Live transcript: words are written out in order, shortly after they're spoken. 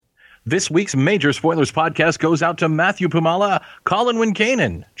This week's Major Spoilers podcast goes out to Matthew Pumala, Colin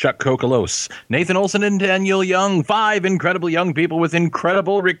Wincanen, Chuck Kokolos, Nathan Olson, and Daniel Young, 5 incredible young people with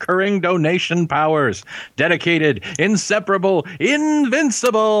incredible recurring donation powers. Dedicated, inseparable,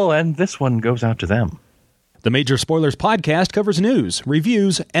 invincible, and this one goes out to them. The Major Spoilers podcast covers news,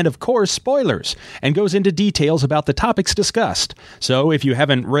 reviews, and of course spoilers, and goes into details about the topics discussed. So if you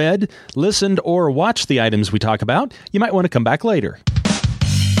haven't read, listened, or watched the items we talk about, you might want to come back later.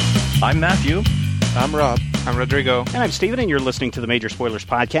 I'm Matthew. I'm Rob. I'm Rodrigo. And I'm Steven, and you're listening to the Major Spoilers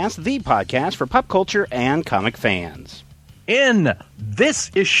Podcast, the podcast for pop culture and comic fans. In this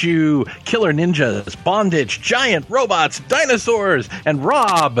issue, killer ninjas, bondage, giant robots, dinosaurs, and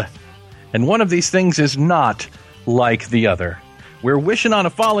Rob. And one of these things is not like the other. We're wishing on a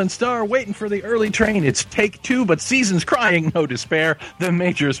fallen star, waiting for the early train. It's take 2, but season's crying, no despair. The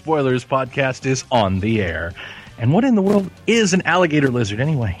Major Spoilers Podcast is on the air. And what in the world is an alligator lizard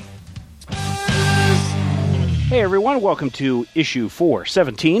anyway? Hey everyone, welcome to issue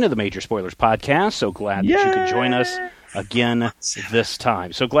 417 of the Major Spoilers Podcast. So glad that you could join us again this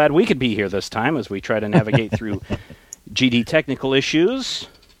time. So glad we could be here this time as we try to navigate through GD technical issues.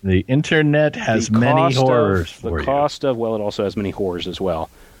 The internet has many horrors for you. The cost of, well, it also has many horrors as well.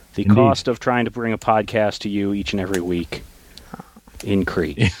 The Indeed. cost of trying to bring a podcast to you each and every week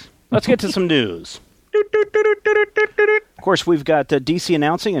increase. Let's get to some news. Of course, we've got DC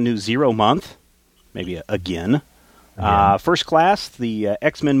announcing a new Zero month. Maybe again. First Class, the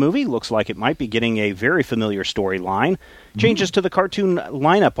X-Men movie, looks like it might be getting a very familiar storyline. Changes to the cartoon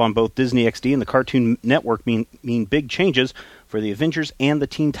lineup on both Disney XD and the Cartoon Network mean big changes for the Avengers and the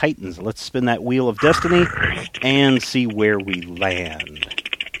Teen Titans. Let's spin that wheel of destiny and see where we land.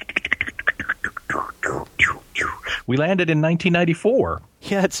 We landed in 1994.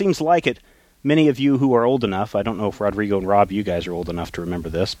 Yeah, it seems like it. Many of you who are old enough, I don't know if Rodrigo and Rob, you guys are old enough to remember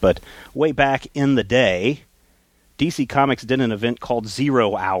this, but way back in the day, DC Comics did an event called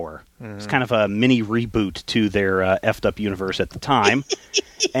Zero Hour. It's kind of a mini reboot to their effed up universe at the time.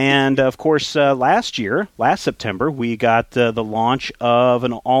 And, of course, last September, we got the launch of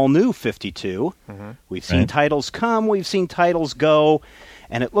an all-new 52. We've seen titles come, we've seen titles go,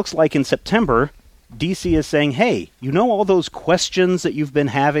 and it looks like in September, DC is saying, hey, you know all those questions that you've been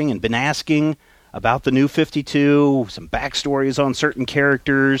having and been asking about the new 52, some backstories on certain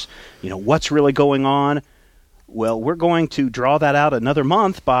characters, what's really going on? Well, we're going to draw that out another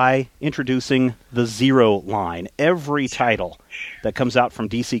month by introducing the Zero line. Every title that comes out from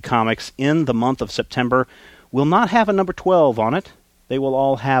DC Comics in the month of September will not have a number 12 on it. They will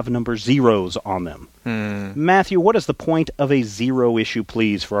all have number zeros on them. Matthew, what is the point of a Zero issue,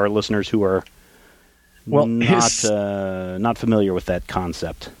 please, for our listeners who are not familiar with that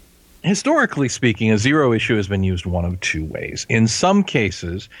concept? Historically speaking, a Zero issue has been used one of two ways. In some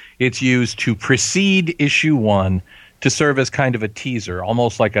cases, it's used to precede issue 1 to serve as kind of a teaser,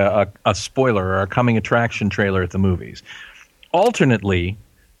 almost like a spoiler or a coming attraction trailer at the movies. Alternately,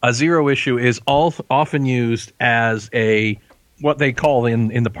 a Zero issue is often used as what they call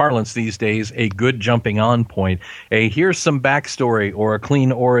in the parlance these days, a good jumping on point. Here's some backstory or a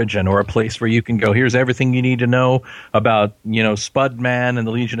clean origin or a place where you can go, here's everything you need to know about, Spudman and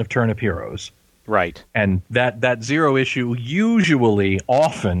the Legion of Turnip Heroes. Right. And that Zero issue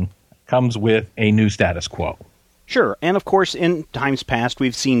often comes with a new status quo. Sure. And of course, in times past,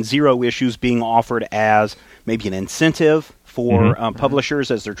 we've seen Zero issues being offered as maybe an incentive for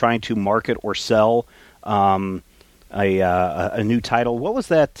publishers as they're trying to market or sell a new title. What was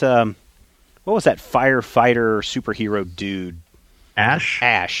that firefighter superhero dude?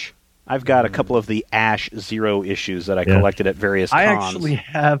 Ash. I've got a couple of the Ash Zero issues that I collected at various cons. I actually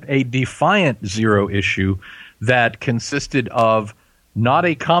have a Defiant Zero issue that consisted of not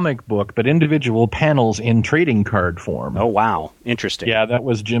a comic book, but individual panels in trading card form. Oh, wow. Interesting. Yeah, that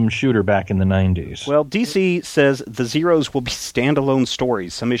was Jim Shooter back in the 90s. Well, DC says the Zeros will be standalone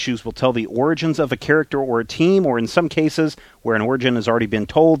stories. Some issues will tell the origins of a character or a team, or in some cases, where an origin has already been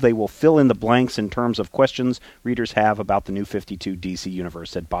told, they will fill in the blanks in terms of questions readers have about the new 52 DC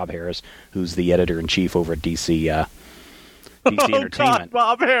universe, said Bob Harris, who's the editor-in-chief over at DC Entertainment. God,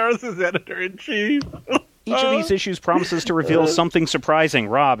 Bob Harris is editor-in-chief. Each of these issues promises to reveal something surprising.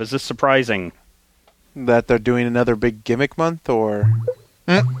 Rob, is this surprising? That they're doing another big gimmick month, or...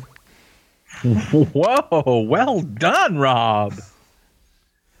 Whoa, well done, Rob.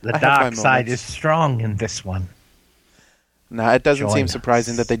 The dark side is strong in this one. No, it doesn't seem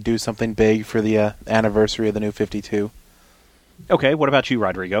surprising that they do something big for the anniversary of the new 52. Okay, what about you,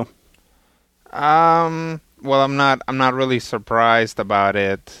 Rodrigo? Well, I'm not really surprised about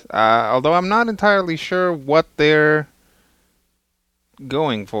it. Although I'm not entirely sure what they're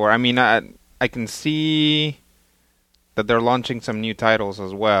going for? I mean, I can see that they're launching some new titles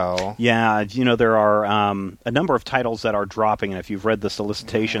as well. Yeah, there are a number of titles that are dropping, and if you've read the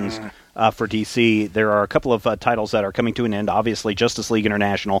solicitations for DC, there are a couple of titles that are coming to an end. Obviously, Justice League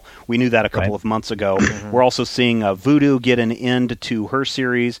International, we knew that a couple of months ago. We're also seeing Voodoo get an end to her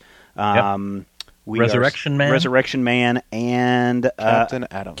series. Resurrection Man and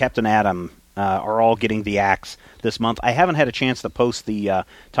Captain Atom are all getting the axe this month. I haven't had a chance to post the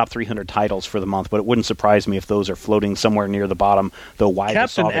top 300 titles for the month, but it wouldn't surprise me if those are floating somewhere near the bottom. Though why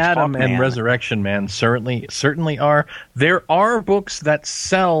Captain Atom and Resurrection Man certainly are. There are books that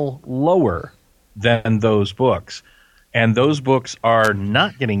sell lower than those books, and those books are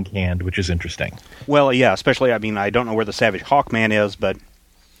not getting canned, which is interesting. Well, yeah, especially, I don't know where the Savage Hawkman is, but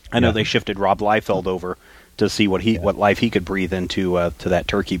I know they shifted Rob Liefeld over to see what life he could breathe into to that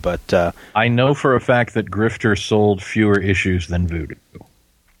turkey. But I know for a fact that Grifter sold fewer issues than Voodoo.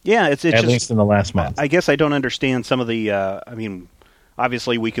 Yeah, it's at least in the last month. I guess I don't understand some of the.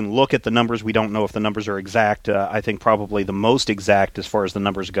 Obviously we can look at the numbers. We don't know if the numbers are exact. I think probably the most exact as far as the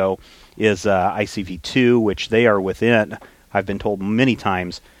numbers go is ICV2, which they are within. I've been told many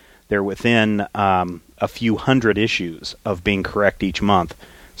times they're within a few hundred issues of being correct each month.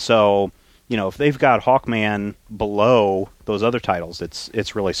 So, if they've got Hawkman below those other titles,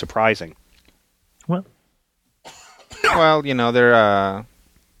 it's really surprising. Well, they're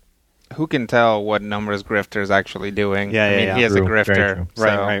who can tell what numbers Grifter's actually doing? Yeah, he is a grifter.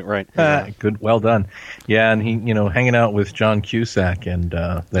 Right. Good, well done. Yeah, and he, hanging out with John Cusack and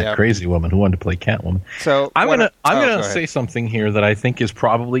that crazy woman who wanted to play Catwoman. So I'm gonna say something here that I think is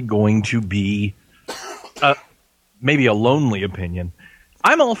probably going to be maybe a lonely opinion.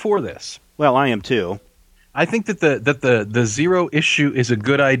 I'm all for this. Well, I am too. I think that the Zero issue is a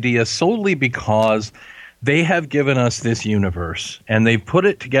good idea solely because they have given us this universe and they've put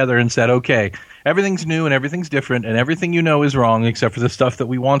it together and said, okay, everything's new and everything's different and everything is wrong except for the stuff that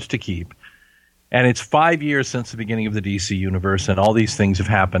we want to keep. And it's 5 years since the beginning of the DC universe and all these things have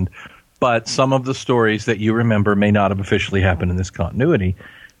happened, but some of the stories that you remember may not have officially happened in this continuity.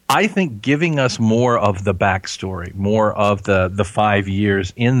 I think giving us more of the backstory, more of the 5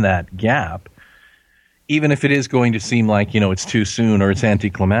 years in that gap, even if it is going to seem like, it's too soon or it's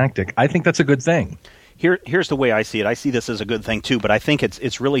anticlimactic, I think that's a good thing. Here's the way I see it. I see this as a good thing, too, but I think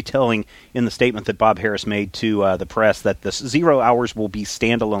it's really telling in the statement that Bob Harris made to the press that the 0 hours will be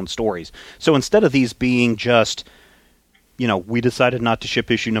standalone stories. So instead of these being just, we decided not to ship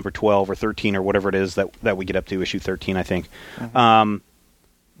issue number 12 or 13 or whatever it is that we get up to, issue 13, I think. Mm-hmm.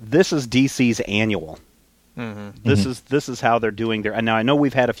 This is DC's annual. Mm-hmm. This is how they're doing their. Now I know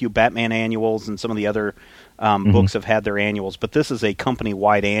we've had a few Batman annuals and some of the other books have had their annuals, but this is a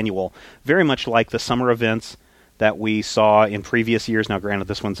company-wide annual, very much like the summer events that we saw in previous years. Now, granted,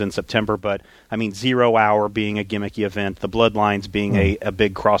 this one's in September, but 0 Hour being a gimmicky event, the Bloodlines being a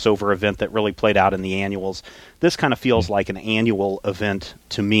big crossover event that really played out in the annuals. This kind of feels like an annual event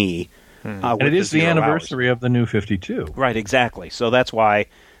to me. And it is the anniversary of the New 52, right? Exactly. So that's why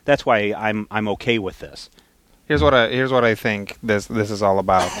I'm okay with this. Here's what I think this is all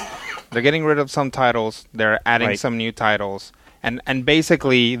about. They're getting rid of some titles. They're adding some new titles, and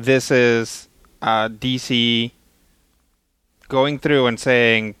basically this is DC going through and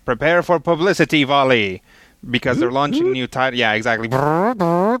saying, "Prepare for publicity volley," because they're launching new titles. Yeah, exactly.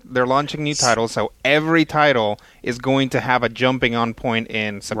 They're launching new titles, so every title is going to have a jumping on point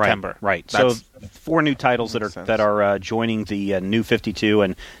in September. Right. So 4 new titles that are joining the New 52,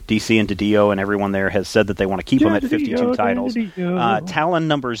 and DC and DiDio and everyone there has said that they want to keep them at 52 titles. Talon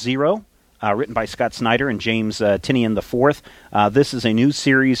number 0. Written by Scott Snyder and James Tinian IV. This is a new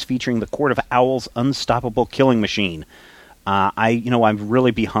series featuring the Court of Owls' unstoppable killing machine. I'm really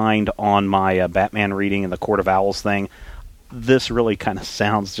behind on my Batman reading and the Court of Owls thing. This really kind of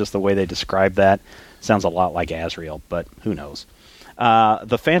sounds, just the way they describe that, sounds a lot like Azrael, but who knows.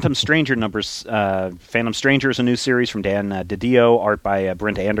 The Phantom Stranger numbers. Phantom Stranger is a new series from Dan DiDio, art by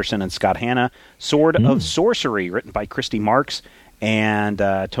Brent Anderson and Scott Hanna. Sword of Sorcery, written by Christy Marks and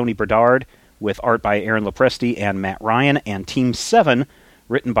Tony Berdard, with art by Aaron Lopresti and Matt Ryan, and Team 7,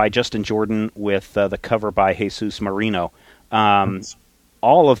 written by Justin Jordan, with the cover by Jesus Marino.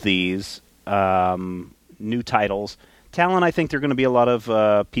 All of these new titles. Talon, I think there are going to be a lot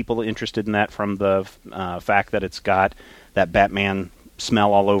of people interested in that from the fact that it's got that Batman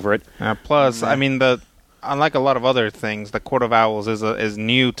smell all over it. Plus, unlike a lot of other things, the Court of Owls is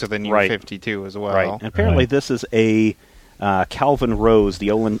new to the New 52 as well. Right. And apparently this is a Calvin Rose,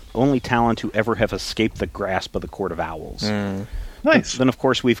 the only Talon to ever have escaped the grasp of the Court of Owls. Nice. Then, of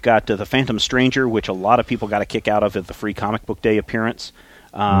course, we've got The Phantom Stranger, which a lot of people got a kick out of at the Free Comic Book Day appearance.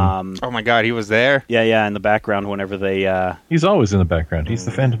 Oh my God, he was there. Yeah, in the background whenever they. He's always in the background. He's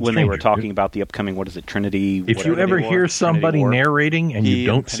the Phantom when Stranger. they were talking about the upcoming, what is it, Trinity? If you ever hear somebody narrating and you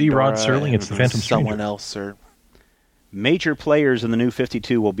don't see Rod Serling, it's the Phantom Stranger. Someone else, or major players in the new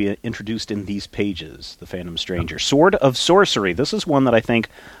 52 will be introduced in these pages. The Phantom Stranger, Sword of Sorcery. This is one that I think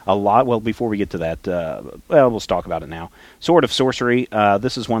a lot. Well, before we get to that, we'll talk about it now. Sword of Sorcery.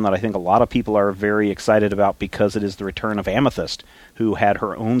 This is one that I think a lot of people are very excited about because it is the return of Amethyst, who had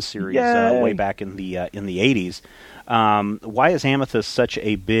her own series way back in the 80s. Why is Amethyst such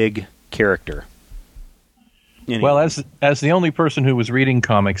a big character? Anyway. Well, as the only person who was reading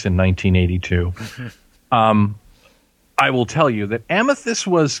comics in 1982, I will tell you that Amethyst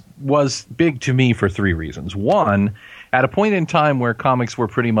was big to me for three reasons. One, at a point in time where comics were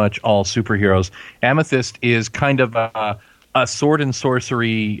pretty much all superheroes, Amethyst is kind of a sword and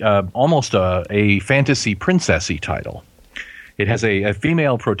sorcery, almost a fantasy princessy title. It has a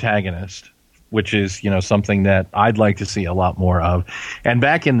female protagonist, which is something that I'd like to see a lot more of. And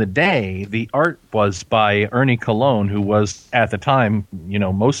back in the day, the art was by Ernie Colon, who was at the time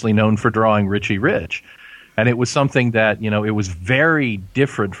mostly known for drawing Richie Rich. And it was something that, it was very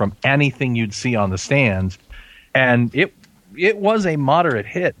different from anything you'd see on the stands. And it was a moderate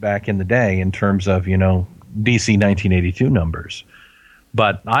hit back in the day in terms of, DC 1982 numbers.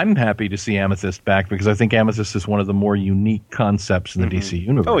 But I'm happy to see Amethyst back because I think Amethyst is one of the more unique concepts in the DC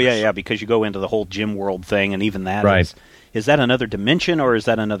universe. Oh, yeah, because you go into the whole Gem World thing, and even that is that another dimension, or is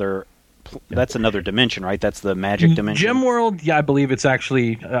that another... That's another dimension, right? That's the magic dimension. Gem World, I believe it's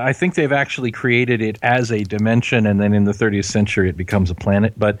actually... I think they've actually created it as a dimension, and then in the 30th century it becomes a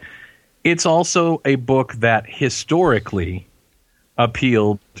planet. But it's also a book that historically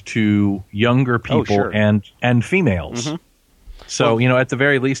appealed to younger people and females. Mm-hmm. So, at the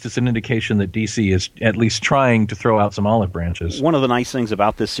very least, it's an indication that DC is at least trying to throw out some olive branches. One of the nice things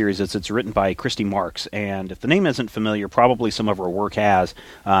about this series is it's written by Christy Marks, and if the name isn't familiar, probably some of her work has.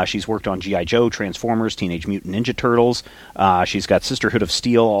 She's worked on G.I. Joe, Transformers, Teenage Mutant Ninja Turtles. She's got Sisterhood of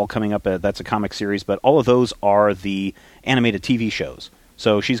Steel all coming up. That's a comic series, but all of those are the animated TV shows.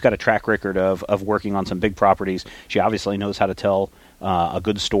 So she's got a track record of working on some big properties. She obviously knows how to tell a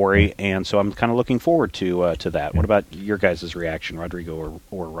good story, and so I'm kind of looking forward to that. What about your guys' reaction, Rodrigo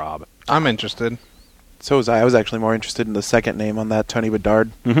or Rob? I'm interested. So was I. I was actually more interested in the second name on that, Tony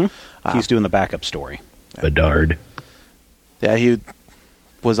Bedard. Mm-hmm. He's doing the backup story. Bedard. Yeah, he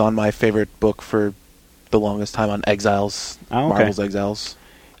was on my favorite book for the longest time on Exiles, Marvel's Exiles.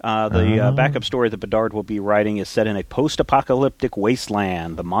 The backup story that Bedard will be writing is set in a post-apocalyptic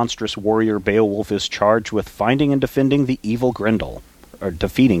wasteland. The monstrous warrior Beowulf is charged with finding and defending the evil Grendel, or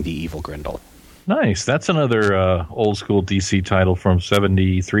defeating the evil Grendel. Nice. That's another old-school DC title from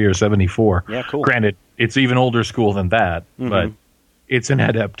 73 or 74. Yeah, cool. Granted, it's even older school than that, but it's an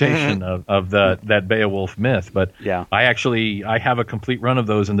adaptation of that Beowulf myth. But I have a complete run of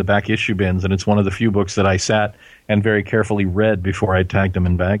those in the back issue bins, and it's one of the few books that I sat and very carefully read before I tagged them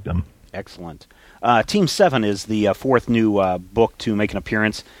and bagged them. Excellent. Team 7 is the fourth new book to make an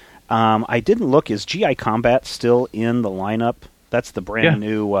appearance. I didn't look. Is G.I. Combat still in the lineup? That's the brand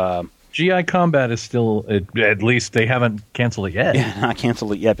new... G.I. Combat is still... At least they haven't canceled it yet. Yeah, not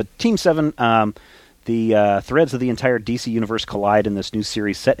canceled it yet. But Team 7... The threads of the entire DC universe collide in this new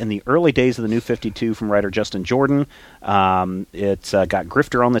series set in the early days of the New 52 from writer Justin Jordan. It's got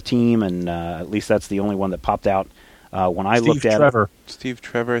Grifter on the team, and at least that's the only one that popped out when I looked at it. Steve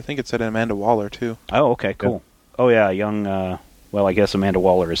Trevor. I think it said Amanda Waller, too. Oh, okay, cool. Yeah. Oh, yeah, young... well, I guess Amanda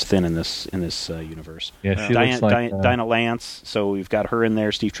Waller is thin in this universe. Yeah, she looks like... Dinah Lance, so we've got her in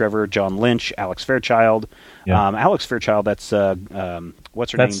there, Steve Trevor, John Lynch, Alex Fairchild. Yeah. Alex Fairchild, that's...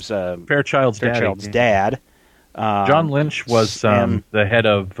 what's her name's Fairchild's dad. John Lynch was the head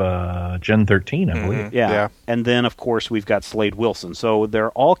of Gen 13, I believe. Yeah. And then, of course, we've got Slade Wilson. So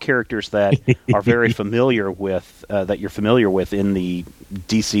they're all characters that are very familiar with, that you're familiar with in the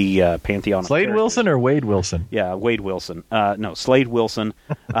DC pantheon. Slade Wilson or Wade Wilson? Yeah, Wade Wilson. No, Slade Wilson.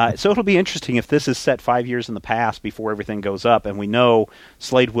 So it'll be interesting if this is set 5 years in the past before everything goes up, and we know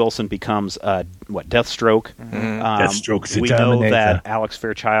Slade Wilson becomes, Deathstroke. Deathstroke's we know that Alex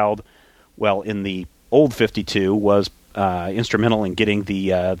Fairchild, in the old 52 was instrumental in getting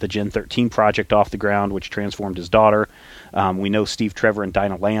the Gen 13 project off the ground, which transformed his daughter. We know Steve Trevor and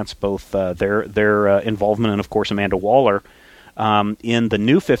Dinah Lance, both their involvement, and of course Amanda Waller in the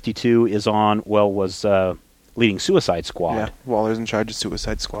new 52 is on. Was leading Suicide Squad. Yeah, Waller's in charge of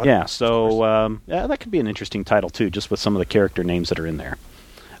Suicide Squad. Yeah, so that could be an interesting title too, just with some of the character names that are in there.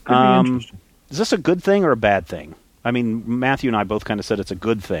 Is this a good thing or a bad thing? I mean, Matthew and I both kind of said it's a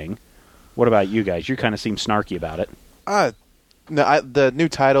good thing. What about you guys? You kind of seem snarky about it. No, the new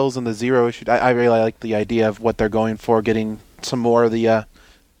titles and the zero issue, I really like the idea of what they're going for, getting some more of the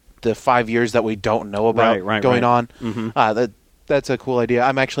 5 years that we don't know about going on. Mm-hmm. That's a cool idea.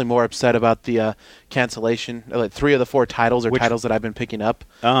 I'm actually more upset about the cancellation. Like 3 of the 4 titles are titles that I've been picking up.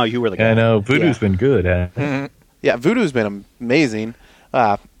 Oh, you were the guy. I know. Voodoo's been good. Mm-hmm. Yeah, Voodoo's been amazing.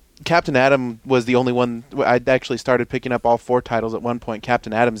 Captain Atom was the only one. I'd actually started picking up all 4 titles at one point.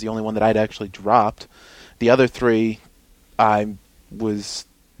 Captain Atom's the only one that I'd actually dropped. The other 3 I was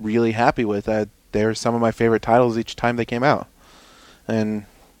really happy with. They're some of my favorite titles each time they came out. And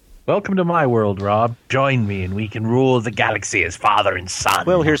welcome to my world, Rob. Join me and we can rule the galaxy as father and son.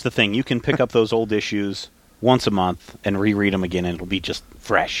 Well, here's the thing. You can pick up those old issues once a month and reread them again, and it'll be just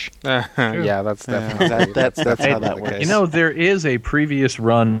fresh. Yeah, that's definitely that's how that works. You know, there is a previous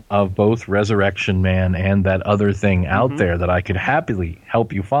run of both Resurrection Man and that other thing out there that I could happily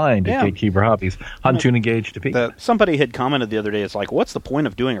help you find at Gatekeeper Hobbies. Huntun Engage Topeka. Somebody had commented the other day, it's like, what's the point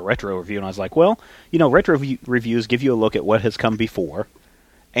of doing a retro review? And I was like, well, you know, retro reviews give you a look at what has come before,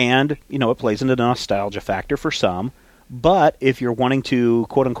 and, you know, it plays into the nostalgia factor for some. But if you're wanting to,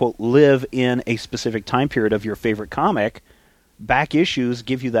 quote-unquote, live in a specific time period of your favorite comic, back issues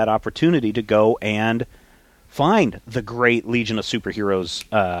give you that opportunity to go and find the great Legion of Superheroes,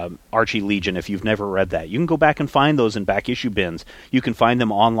 Archie Legion, if you've never read that. You can go back and find those in back issue bins. You can find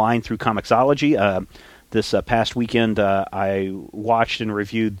them online through Comixology. This past weekend, I watched and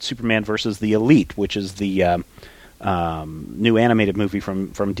reviewed Superman vs. the Elite, which is the new animated movie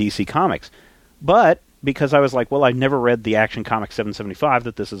from DC Comics. But because I was like, well, I never read the Action Comics 775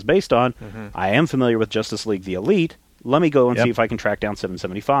 that this is based on. I am familiar with Justice League the Elite. Let me go and see if I can track down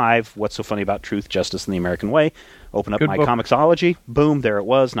 775. What's so funny about Truth, Justice, and the American Way? Open up my Comixology. Boom, there it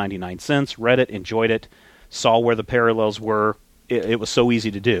was, 99 cents. Read it, enjoyed it, saw where the parallels were. It was so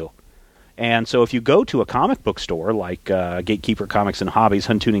easy to do. And so if you go to a comic book store like Gatekeeper Comics and Hobbies,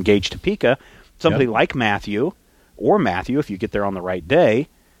 Huntun Engage Topeka, somebody like Matthew, if you get there on the right day,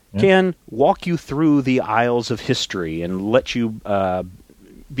 can walk you through the aisles of history and let you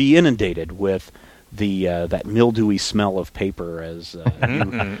be inundated with that mildewy smell of paper as you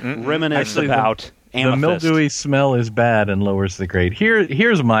reminisce about Amethyst. The mildewy smell is bad and lowers the grade.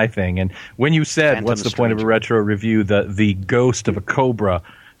 Here's my thing, and when you said, Phantom what's the point of a retro review, the ghost of a cobra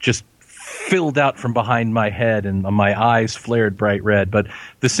just filled out from behind my head and my eyes flared bright red. But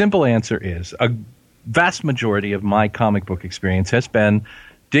the simple answer is a vast majority of my comic book experience has been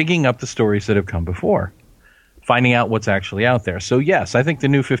digging up the stories that have come before, finding out what's actually out there. So yes, I think the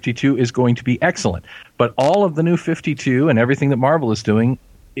new 52 is going to be excellent. But all of the new 52 and everything that Marvel is doing,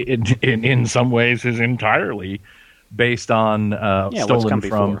 in some ways, is entirely based on stolen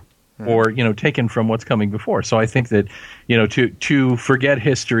from or taken from what's coming before. So I think that to forget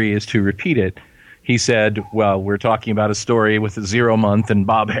history is to repeat it. He said, well, we're talking about a story with a 0 month and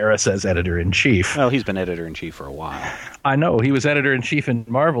Bob Harris as editor-in-chief. Well, he's been editor-in-chief for a while. I know. He was editor-in-chief in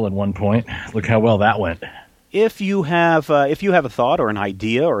Marvel at one point. Look how well that went. If you have a thought or an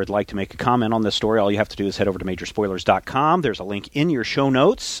idea or would like to make a comment on this story, all you have to do is head over to majorspoilers.com. There's a link in your show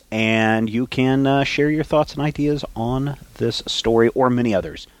notes, and you can share your thoughts and ideas on this story or many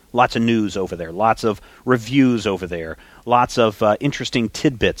others. Lots of news over there. Lots of reviews over there. Lots of interesting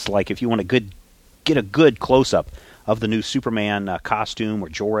tidbits, like if you want to get a good close-up of the new Superman costume or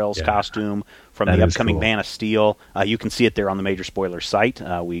Jor-El's costume from the upcoming Man of Steel. You can see it there on the Major Spoilers site.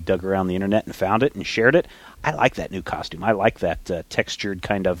 We dug around the internet and found it and shared it. I like that new costume. I like that textured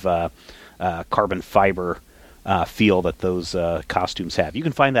kind of carbon fiber feel that those costumes have. You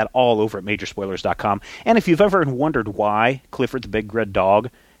can find that all over at majorspoilers.com. And if you've ever wondered why Clifford the Big Red Dog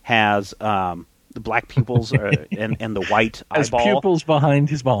has the black pupils and the white eyeball. As pupils behind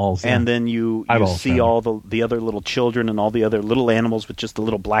his balls. And then you see all the other little children and all the other little animals with just a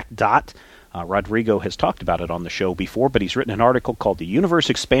little black dot. Rodrigo has talked about it on the show before, but he's written an article called The Universe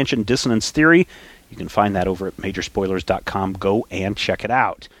Expansion Dissonance Theory. You can find that over at majorspoilers.com. Go and check it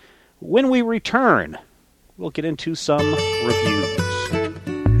out. When we return, we'll get into some reviews.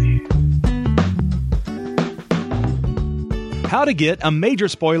 How to get a Major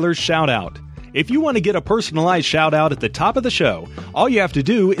Spoilers shout-out. If you want to get a personalized shout-out at the top of the show, all you have to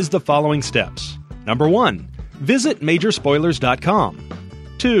do is the following steps. Number 1, visit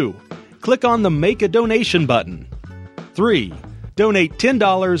majorspoilers.com. 2, click on the Make a Donation button. 3, donate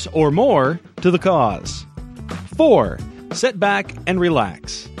 $10 or more to the cause. 4, sit back and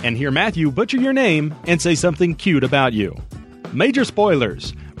relax, and hear Matthew butcher your name and say something cute about you. Major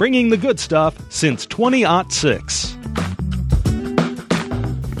Spoilers, bringing the good stuff since 2006.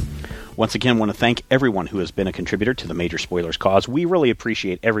 Once again, want to thank everyone who has been a contributor to the Major Spoilers cause. We really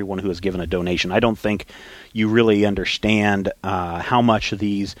appreciate everyone who has given a donation. I don't think you really understand how much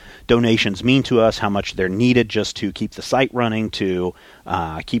these donations mean to us, how much they're needed just to keep the site running, to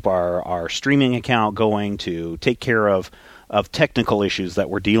keep our streaming account going, to take care of technical issues that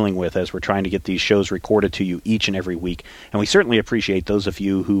we're dealing with as we're trying to get these shows recorded to you each and every week. And we certainly appreciate those of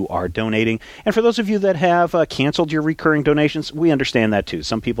you who are donating. And for those of you that have canceled your recurring donations, we understand that too.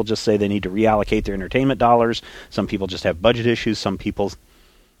 Some people just say they need to reallocate their entertainment dollars. Some people just have budget issues. Some people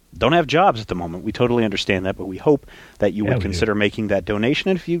don't have jobs at the moment. We totally understand that, but we hope that you would consider making that donation.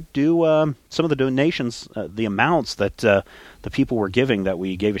 And if you do, some of the donations, the amounts that the people were giving that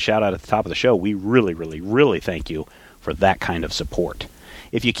we gave a shout out at the top of the show, we really, really, really thank you for that kind of support.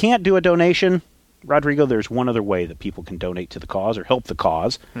 If you can't do a donation, Rodrigo, there's one other way that people can donate to the cause or help the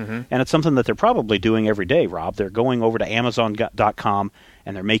cause, and it's something that they're probably doing every day, Rob. They're going over to Amazon.com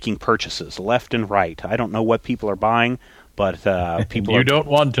and they're making purchases left and right. I don't know what people are buying, but people you don't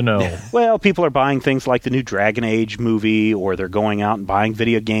want to know. Well, people are buying things like the new Dragon Age movie, or they're going out and buying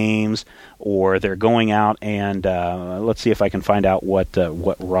video games, or they're going out and let's see if I can find out what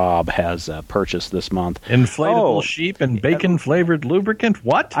Rob has purchased this month. Inflatable sheep and bacon-flavored lubricant?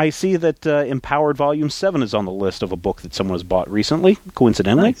 What? I see that Empowered Volume 7 is on the list of a book that someone has bought recently,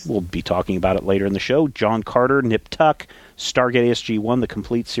 coincidentally. Nice. We'll be talking about it later in the show. John Carter, Nip Tuck, Stargate SG-1, the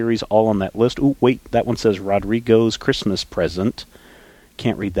complete series, all on that list. Ooh, wait, that one says Rodrigo's Christmas present.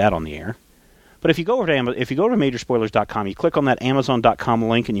 Can't read that on the air. But if you go over to Majorspoilers.com, you click on that Amazon.com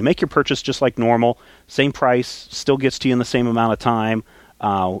link, and you make your purchase just like normal. Same price, still gets to you in the same amount of time.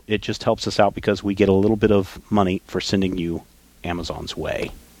 It just helps us out because we get a little bit of money for sending you Amazon's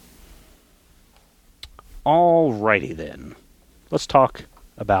way. Alrighty then. Let's talk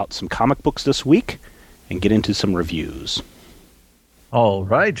about some comic books this week and get into some reviews. All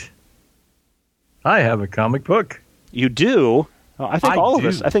right. I have a comic book. You do? I think all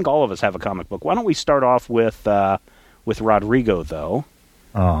of us have a comic book. Why don't we start off with Rodrigo, though?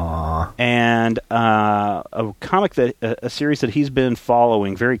 Aww. And a comic a series that he's been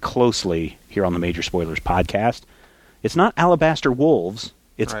following very closely here on the Major Spoilers podcast. It's not Alabaster Wolves.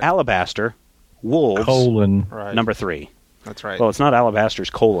 It's Alabaster Wolves number 3. That's right. Well, it's not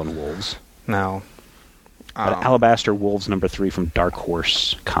Alabaster's Wolves. No. But Alabaster Wolves number 3 from Dark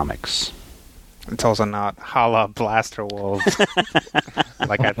Horse Comics. It's also not Hala Blaster Wolves,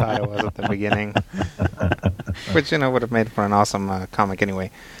 like I thought it was at the beginning. Which, would have made for an awesome comic anyway.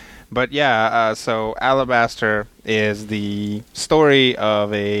 But yeah, so Alabaster is the story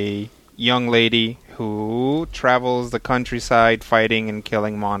of a young lady who travels the countryside fighting and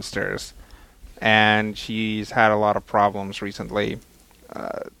killing monsters. And she's had a lot of problems recently.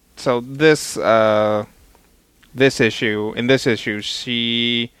 So in this issue,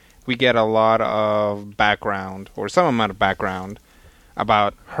 we get a lot of background, or some amount of background,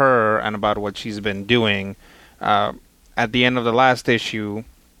 about her and about what she's been doing. At the end of the last issue,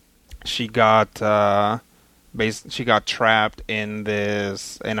 she got trapped in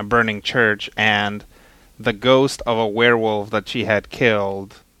a burning church, and the ghost of a werewolf that she had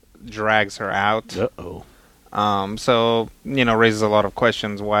killed drags her out. Uh-oh. So raises a lot of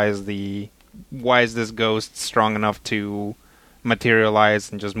questions. Why is this ghost strong enough to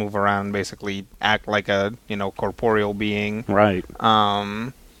materialize and just move around and basically act like a corporeal being? Right.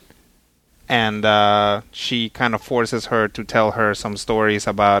 And she kind of forces her to tell her some stories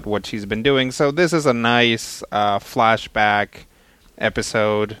about what she's been doing. So this is a nice flashback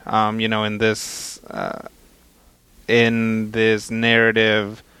episode. In this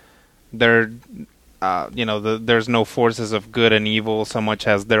narrative, there's no forces of good and evil so much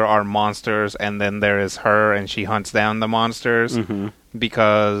as there are monsters, and then there is her, and she hunts down the monsters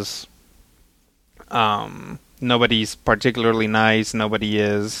because nobody's particularly nice. Nobody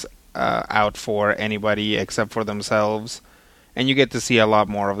is out for anybody except for themselves, and you get to see a lot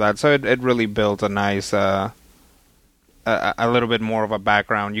more of that. So it really built a nice, a little bit more of a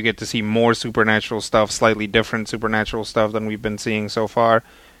background. You get to see more supernatural stuff, slightly different supernatural stuff than we've been seeing so far.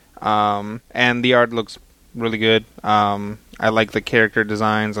 And the art looks really good. I like the character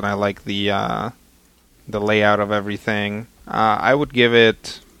designs, and I like the layout of everything. I would give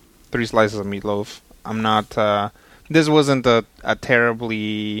it 3 slices of meatloaf. I'm not. This wasn't a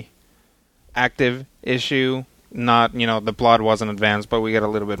terribly active issue. Not the plot wasn't advanced, but we get a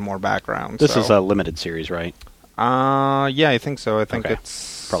little bit more background. This is a limited series, right? Yeah, I think so. I think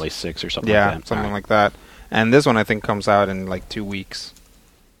it's probably 6 or something. Yeah, like that. Something like that. And this one I think comes out in like 2 weeks.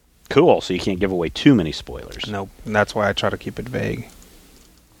 Cool, so you can't give away too many spoilers. Nope, that's why I try to keep it vague.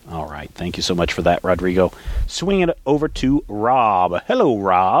 All right, thank you so much for that, Rodrigo. Swinging it over to Rob. Hello,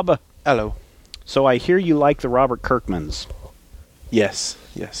 Rob. Hello. So I hear you like the Robert Kirkmans. Yes.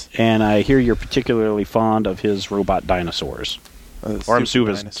 And I hear you're particularly fond of his robot dinosaurs.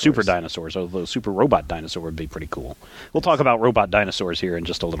 Super dinosaurs, although super robot dinosaur would be pretty cool. We'll talk about robot dinosaurs here in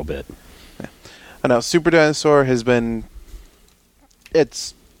just a little bit. Yeah. I know, Super Dinosaur has been...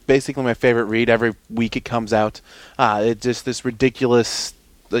 It's basically my favorite read. Every week it comes out. It's just this ridiculous...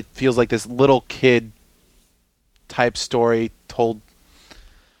 It feels like this little kid type story told...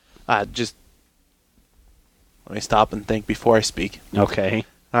 just... Let me stop and think before I speak. Okay.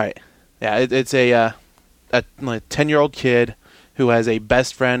 All right. Yeah, it's a 10-year-old kid who has a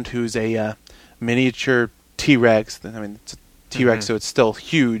best friend who's a miniature T-Rex. I mean, it's a T-Rex, so it's still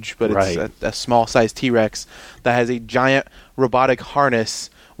huge, but it's a small-sized T-Rex that has a giant robotic harness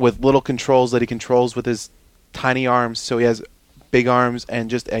with little controls that he controls with his tiny arms. So he has big arms and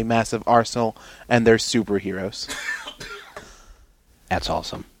just a massive arsenal, and they're superheroes. That's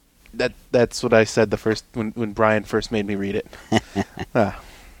awesome. That's what I said the first when Brian first made me read it.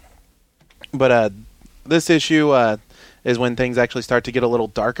 But this issue is when things actually start to get a little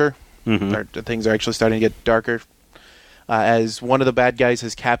darker. Things are actually starting to get darker. As one of the bad guys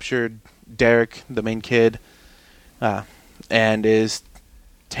has captured Derek, the main kid, and is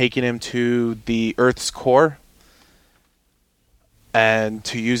taking him to the Earth's core and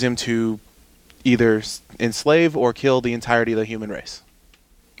to use him to either enslave or kill the entirety of the human race.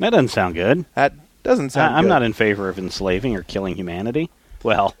 That doesn't sound good. That doesn't sound good. I'm not in favor of enslaving or killing humanity.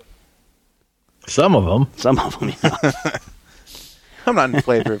 Well... Some of them, yeah. I'm not in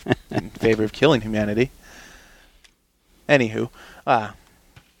favor of killing humanity. Anywho,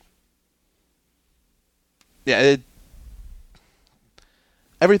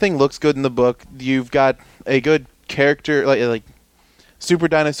 everything looks good in the book. You've got a good character, like Super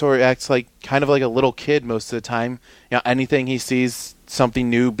Dinosaur acts like kind of like a little kid most of the time. You know, anything he sees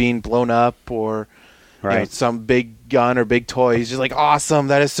something new being blown up or some big gun or big toy, he's just like, awesome,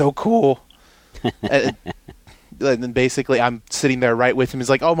 that is so cool. And then basically I'm sitting there right with him.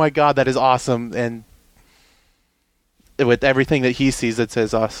 He's like, oh my god, that is awesome. And with everything that he sees, it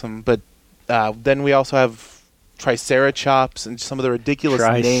says awesome. But then we also have Triceratops and some of the ridiculous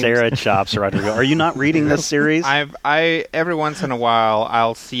names. Triceratops, Rodrigo. Are you not reading this series? I every once in a while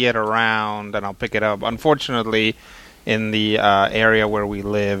I'll see it around and I'll pick it up. Unfortunately, in the area where we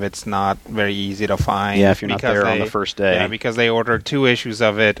live, it's not very easy to find. Yeah, if you're not there on the first day. Yeah, because they ordered 2 issues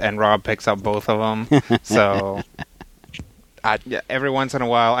of it, and Rob picks up both of them. So, every once in a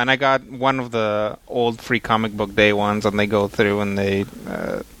while. And I got one of the old Free Comic Book Day ones, and they go through and they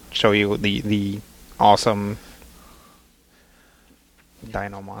show you the awesome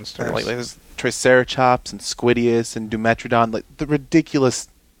dino monsters. Like there's Triceratops and Squidius and Dumetrodon, like the ridiculous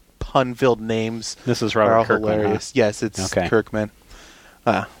pun-filled names. This is Robert Kirkman. Hilarious. Huh? Yes, it's Kirkman.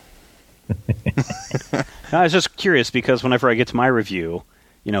 I was just curious because whenever I get to my review,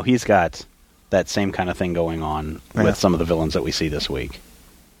 he's got that same kind of thing going on with some of the villains that we see this week.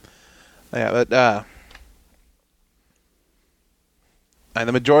 Yeah, but and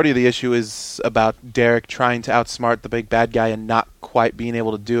the majority of the issue is about Derek trying to outsmart the big bad guy and not quite being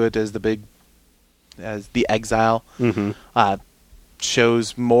able to do it as the exile.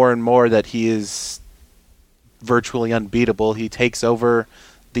 Shows more and more that he is virtually unbeatable. He takes over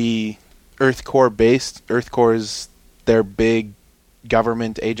the Earth Core base. Earth Core is their big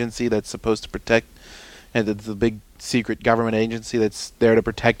government agency that's supposed to protect, and it's the big secret government agency that's there to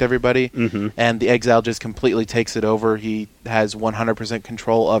protect everybody. And the exile just completely takes it over. He has 100%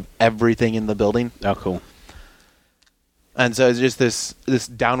 control of everything in the building. Oh, cool. And so it's just this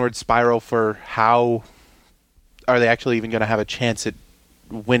downward spiral for how are they actually even going to have a chance at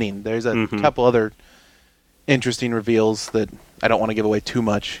winning. There's a couple other interesting reveals that I don't want to give away too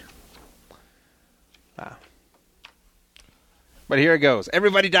much. But here it goes.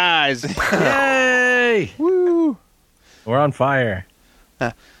 Everybody dies. Yay! Woo! We're on fire.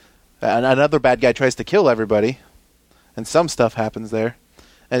 Another bad guy tries to kill everybody, and some stuff happens there.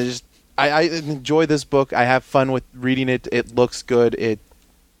 And it's just, I enjoy this book. I have fun with reading it. It looks good.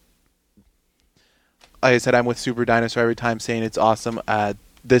 Like I said, I'm with Super Dinosaur every time saying it's awesome.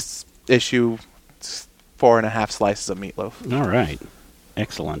 This issue, 4.5 slices of meatloaf. All right.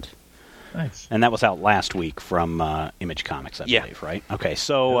 Excellent. Nice. And that was out last week from Image Comics, I believe, right? Okay,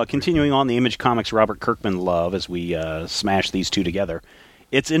 so continuing on the Image Comics Robert Kirkman love as we smash these two together.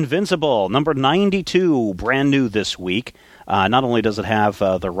 It's Invincible, number 92, brand new this week. Not only does it have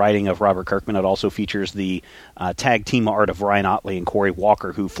the writing of Robert Kirkman, it also features the tag team art of Ryan Ottley and Cory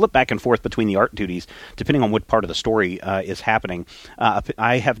Walker, who flip back and forth between the art duties, depending on what part of the story is happening.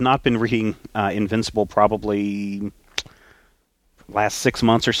 I have not been reading Invincible probably last 6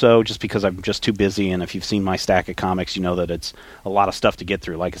 months or so, just because I'm just too busy. And if you've seen my stack of comics, you know that it's a lot of stuff to get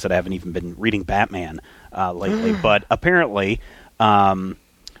through. Like I said, I haven't even been reading Batman lately. But apparently,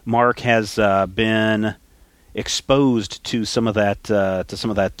 Mark has been exposed to some of that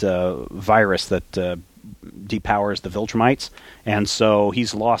virus that depowers the Viltrumites, and so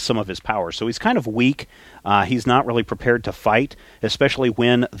he's lost some of his power. So he's kind of weak. He's not really prepared to fight, especially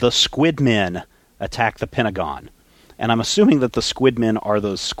when the Squidmen attack the Pentagon. And I'm assuming that the Squidmen are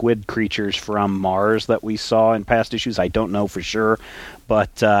those squid creatures from Mars that we saw in past issues. I don't know for sure,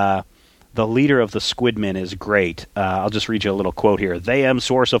 but the leader of the Squidmen is great. I'll just read you a little quote here. "They am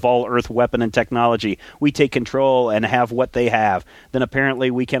source of all Earth weapon and technology. We take control and have what they have. Then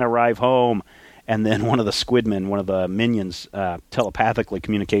apparently we can arrive home." And then one of the Squidmen, one of the minions, telepathically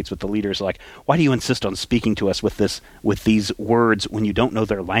communicates with the leaders, like, "Why do you insist on speaking to us with these words when you don't know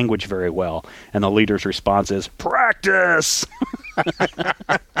their language very well?" And the leader's response is, "Practice!"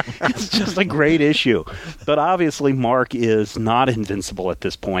 It's just a great issue. But obviously Mark is not invincible at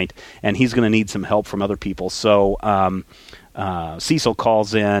this point, and he's going to need some help from other people. So Cecil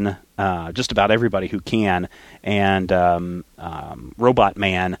calls in just about everybody who can, and Robot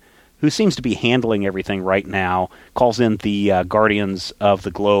Man, who seems to be handling everything right now, calls in the Guardians of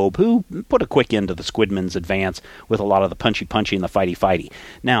the Globe, who put a quick end to the Squidmen's advance with a lot of the punchy-punchy and the fighty-fighty.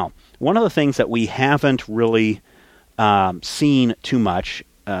 Now, one of the things that we haven't really seen too much,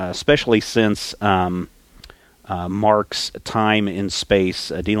 especially since Mark's time in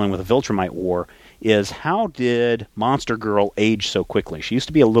space dealing with the Viltrumite War, is how did Monster Girl age so quickly? She used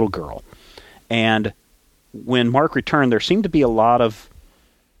to be a little girl. And when Mark returned, there seemed to be a lot of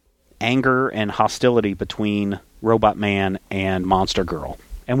anger and hostility between Robot Man and Monster Girl.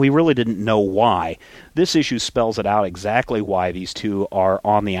 And we really didn't know why. This issue spells it out exactly why these two are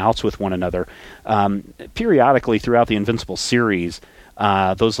on the outs with one another. Periodically throughout the Invincible series,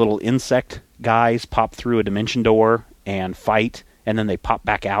 those little insect guys pop through a dimension door and fight, and then they pop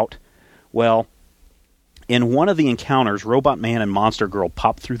back out. Well, in one of the encounters, Robot Man and Monster Girl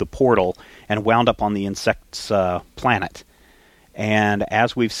popped through the portal and wound up on the insect's planet. And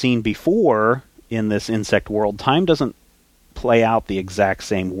as we've seen before in this insect world, time doesn't play out the exact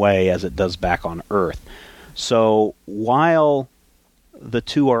same way as it does back on Earth. So while the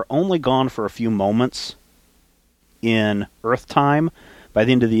two are only gone for a few moments in Earth time, by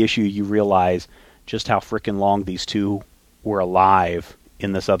the end of the issue you realize just how frickin' long these two were alive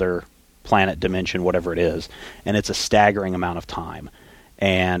in this other planet, dimension, whatever it is. And it's a staggering amount of time.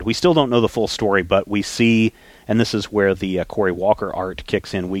 And we still don't know the full story, but we see, and this is where the Cory Walker art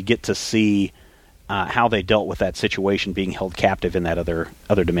kicks in, we get to see how they dealt with that situation, being held captive in that other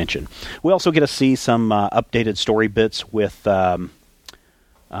dimension. We also get to see some updated story bits with,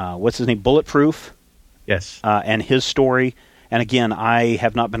 what's his name, Bulletproof? Yes. And his story. And again, I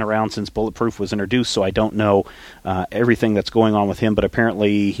have not been around since Bulletproof was introduced, so I don't know everything that's going on with him, but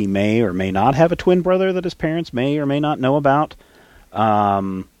apparently he may or may not have a twin brother that his parents may or may not know about.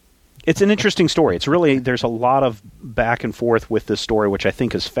 It's an interesting story. It's really, there's a lot of back and forth with this story, which I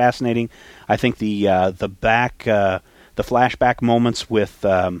think is fascinating. I think the flashback moments with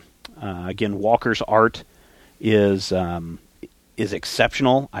again Walker's art is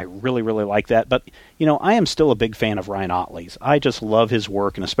exceptional. I really, really like that. But you know, I am still a big fan of Ryan Ottley's. I just love his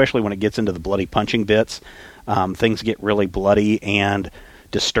work, and especially when it gets into the bloody punching bits, things get really bloody and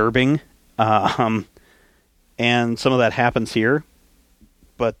disturbing, and some of that happens here.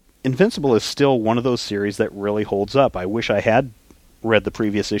 But Invincible is still one of those series that really holds up. I wish I had read the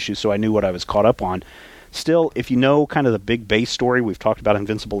previous issue so I knew what I was caught up on. Still, if you know kind of the big base story, we've talked about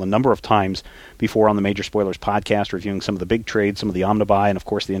Invincible a number of times before on the Major Spoilers podcast, reviewing some of the big trades, some of the omnibuy, and of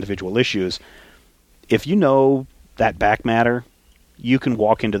course the individual issues. If you know that back matter, you can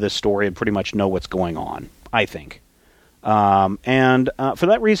walk into this story and pretty much know what's going on, I think. And for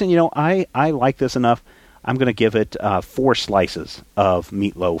that reason, you know, I like this enough. I'm going to give it 4 slices of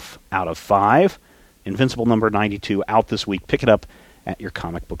meatloaf out of 5. Invincible number 92 out this week. Pick it up at your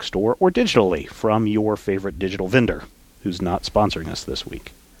comic book store or digitally from your favorite digital vendor, who's not sponsoring us this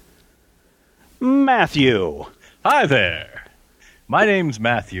week. Matthew. Hi there. My name's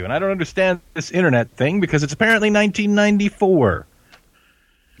Matthew, and I don't understand this internet thing because it's apparently 1994.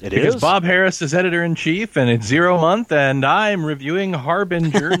 Because Bob Harris is editor-in-chief, and it's 0 month, and I'm reviewing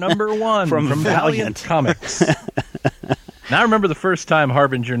Harbinger number 1 from Valiant Comics. Now, I remember the first time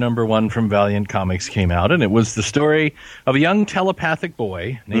Harbinger number 1 from Valiant Comics came out, and it was the story of a young telepathic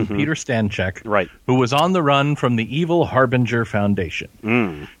boy named Peter Stanchek, right, who was on the run from the evil Harbinger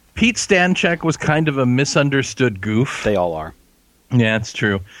Foundation. Pete Stanchek was kind of a misunderstood goof. They all are. Yeah, it's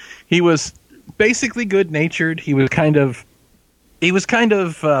true. He was basically good-natured. He was kind of He was kind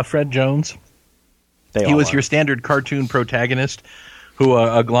of Fred Jones. He was your standard cartoon protagonist who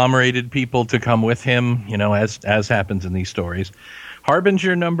agglomerated people to come with him, as happens in these stories.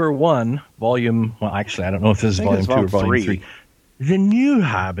 Harbinger #1, volume... Well, actually, I don't know if this is volume 2 or volume 3. The new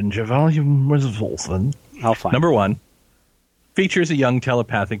Harbinger, volume was Wolfen. I'll find #1 features a young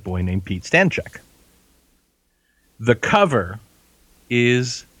telepathic boy named Pete Stanchek. The cover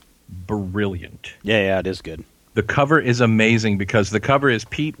is brilliant. Yeah, it is good. The cover is amazing because the cover is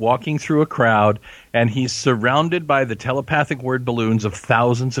Pete walking through a crowd, and he's surrounded by the telepathic word balloons of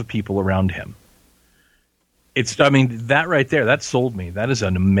thousands of people around him. That right there, that sold me. That is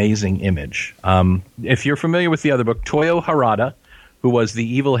an amazing image. If you're familiar with the other book, Toyo Harada, who was the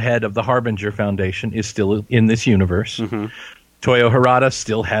evil head of the Harbinger Foundation, is still in this universe. Mm-hmm. Toyo Harada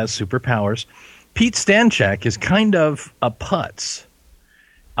still has superpowers. Pete Stanchek is kind of a putz.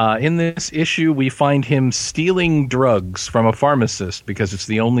 In this issue, we find him stealing drugs from a pharmacist because it's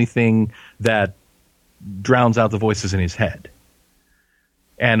the only thing that drowns out the voices in his head.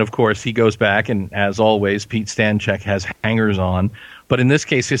 And, of course, he goes back, and as always, Pete Stanchek has hangers-on. But in this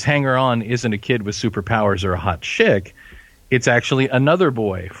case, his hanger-on isn't a kid with superpowers or a hot chick. It's actually another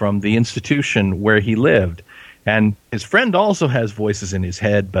boy from the institution where he lived. And his friend also has voices in his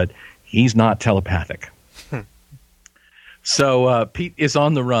head, but he's not telepathic. So Pete is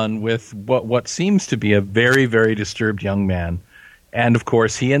on the run with what seems to be a very, very disturbed young man. And, of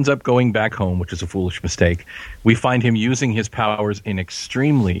course, he ends up going back home, which is a foolish mistake. We find him using his powers in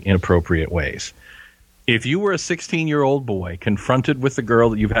extremely inappropriate ways. If you were a 16-year-old boy confronted with the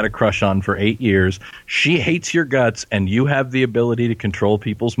girl that you've had a crush on for 8 years, she hates your guts, and you have the ability to control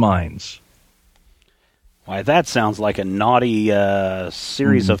people's minds. Why, that sounds like a naughty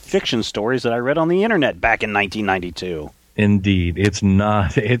series of fiction stories that I read on the internet back in 1992. Indeed. It's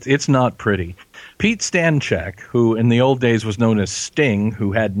not pretty. Pete Stanchek, who in the old days was known as Sting,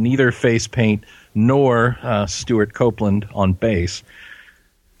 who had neither face paint nor Stuart Copeland on bass,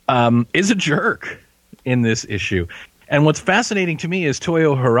 is a jerk in this issue. And what's fascinating to me is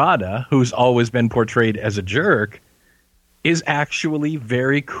Toyo Harada, who's always been portrayed as a jerk, is actually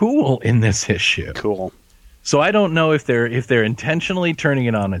very cool in this issue. Cool. So I don't know if they're intentionally turning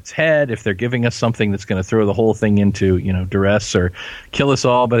it on its head, if they're giving us something that's going to throw the whole thing into duress or kill us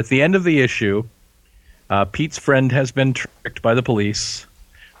all. But at the end of the issue, Pete's friend has been tricked by the police.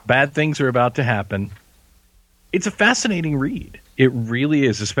 Bad things are about to happen. It's a fascinating read. It really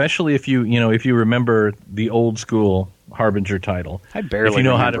is, especially if you remember the old school Harbinger title. I barely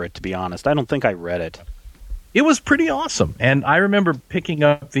remember it, to be honest. I don't think I read it. It was pretty awesome, and I remember picking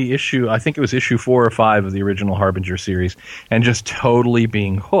up the issue, I think it was issue 4 or 5 of the original Harbinger series, and just totally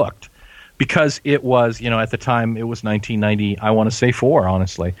being hooked, because it was, at the time, it was 1990, I want to say 4,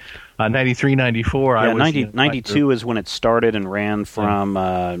 honestly. 93, 94. Yeah, 92 is when it started and ran from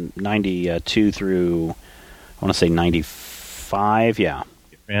 92 through, I want to say 95, yeah.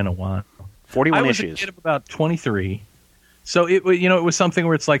 It ran a while. 41 issues. I was a kid of about 23. So it was something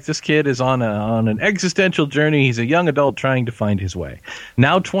where it's like this kid is on an existential journey. He's a young adult trying to find his way.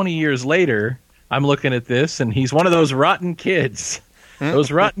 Now, 20 years later, I'm looking at this, and he's one of those rotten kids.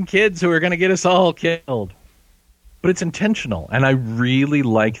 Those rotten kids who are going to get us all killed. But it's intentional, and I really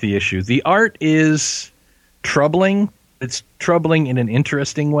like the issue. The art is troubling. It's troubling in an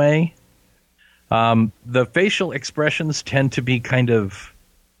interesting way. The facial expressions tend to be kind of...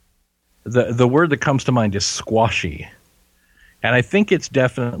 The word that comes to mind is squashy. And I think it's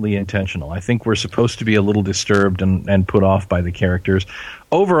definitely intentional. I think we're supposed to be a little disturbed and put off by the characters.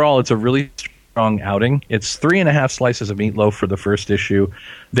 Overall, it's a really strong outing. It's 3.5 slices of meatloaf for the first issue.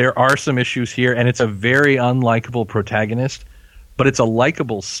 There are some issues here, and it's a very unlikable protagonist, but it's a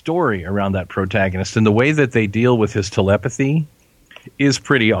likable story around that protagonist. And the way that they deal with his telepathy is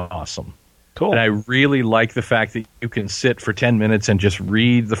pretty awesome. Cool. And I really like the fact that you can sit for 10 minutes and just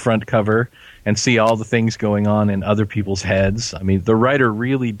read the front cover and see all the things going on in other people's heads. I mean, the writer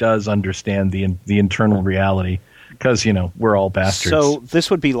really does understand the internal reality because, we're all bastards. So this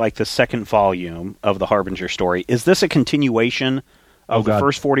would be like the second volume of the Harbinger story. Is this a continuation of the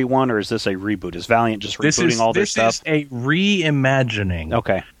first 41, or is this a reboot? Is Valiant just rebooting all their stuff? This is a reimagining.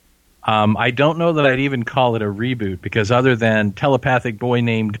 Okay. I don't know that I'd even call it a reboot, because other than telepathic boy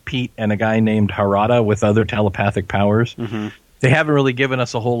named Pete and a guy named Harada with other telepathic powers, they haven't really given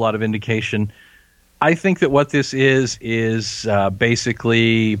us a whole lot of indication. I think that what this is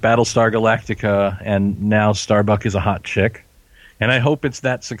basically Battlestar Galactica, and now Starbuck is a hot chick. And I hope it's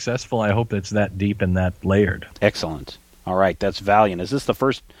that successful. I hope it's that deep and that layered. Excellent. All right, that's Valiant. Is this the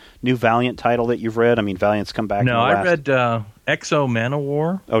first new Valiant title that you've read? I mean, Valiant's come back. No, I read Exo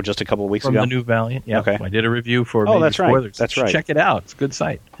Manowar. Oh, just a couple of weeks from ago? From the new Valiant. Yeah, okay. I did a review for Major Spoilers. Right. That's right. Check it out. It's a good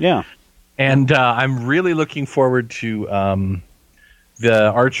site. Yeah. And I'm really looking forward to the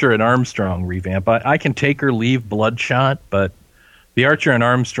Archer and Armstrong revamp. I can take or leave Bloodshot, but the Archer and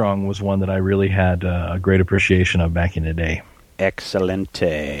Armstrong was one that I really had a great appreciation of back in the day.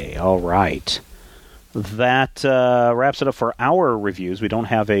 Excelente. All right. That wraps it up for our reviews. We don't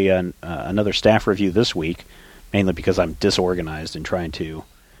have another staff review this week, mainly because I'm disorganized and trying to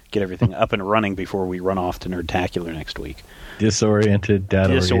get everything up and running before we run off to Nerdtacular next week. Disoriented,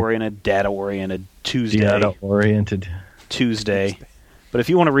 data-oriented Tuesday. Data-oriented Tuesday. But if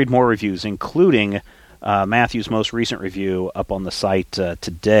you want to read more reviews, including Matthew's most recent review up on the site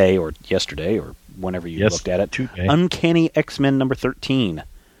today or yesterday or whenever you looked at it, today. Uncanny X-Men number 13.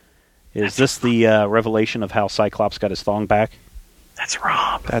 Is this the revelation of how Cyclops got his thong back? That's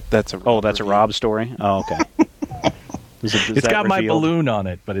Rob. That's a Rob that's review. A Rob story? Oh, okay. It's got my balloon on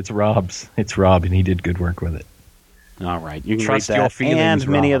it, but it's Rob's. It's Rob, and he did good work with it. All right. You can Trust read your that feelings,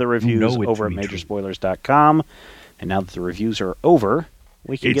 and many Rob. other reviews over at majorspoilers.com. And now that the reviews are over,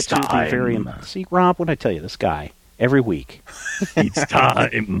 we can get to the very... See, Rob, what did I tell you? This guy, every week. It's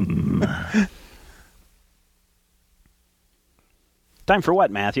time. Time for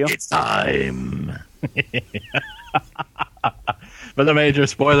what, Matthew? It's time. For the major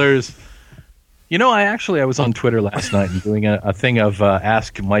spoilers. You know, I was on Twitter last night and doing a thing of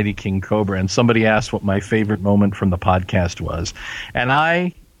Ask Mighty King Cobra, and somebody asked what my favorite moment from the podcast was. And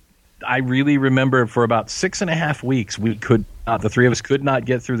I really remember for about 6.5 weeks, the three of us could not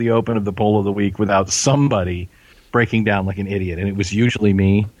get through the open of the poll of the week without somebody breaking down like an idiot. And it was usually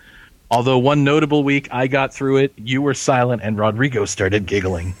me. Although one notable week I got through it, you were silent, and Rodrigo started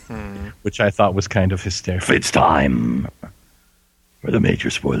giggling, which I thought was kind of hysterical. It's time for the major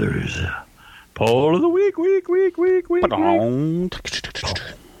spoilers. Poll of the week.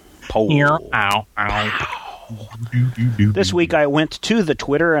 Poll. This week I went to the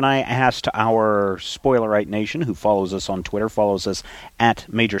Twitter and I asked our Spoilerite Nation, who follows us on Twitter, follows us at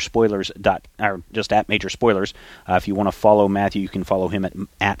majorspoilers. Or just at majorspoilers. If you want to follow Matthew, you can follow him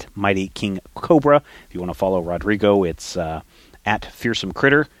at Mighty King Cobra. If you want to follow Rodrigo, it's at Fearsome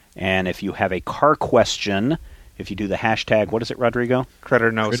Critter. And if you have a car question, if you do the hashtag, what is it, Rodrigo?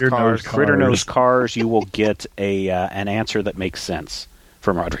 Critter knows cars. Critter knows cars. You will get an answer that makes sense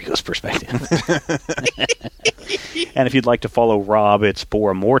from Rodrigo's perspective. And if you'd like to follow Rob, it's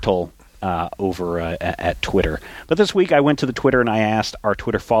Bor Immortal over at Twitter. But this week I went to the Twitter and I asked our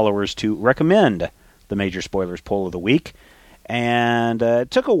Twitter followers to recommend the Major Spoilers Poll of the Week. And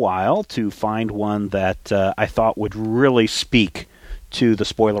it took a while to find one that I thought would really speak to the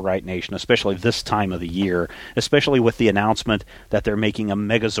Spoilerite Nation, especially this time of the year, especially with the announcement that they're making a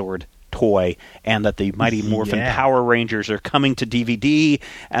Megazord toy and that the Mighty Morphin Power Rangers are coming to DVD,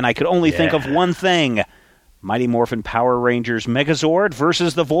 and I could only think of one thing: Mighty Morphin Power Rangers Megazord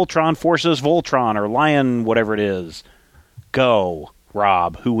versus the Voltron Forces Voltron, or Lion, whatever it is. Go,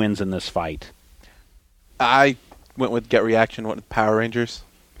 Rob. Who wins in this fight? I went with Get Reaction, went with Power Rangers.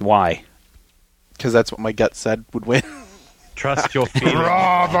 Why? Because that's what my gut said would win. Trust your feelings.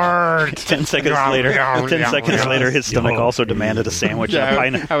 Robert! 10 seconds later, his stomach also demanded a sandwich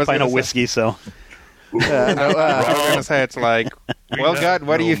and a pint of whiskey, so... I was going to say, it's like, well, God,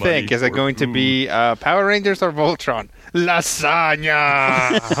 what do you think? Is it going to be Power Rangers or Voltron?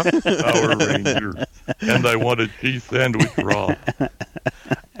 Lasagna! Power Rangers. And I want a cheese sandwich raw.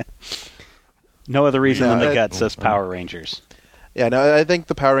 No other reason than the gut says Power Rangers. Yeah, no, I think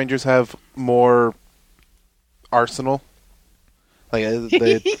the Power Rangers have more arsenal. Like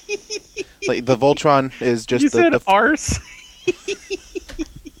the Voltron is just you said arse.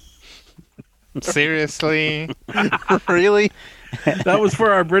 Seriously? Really? That was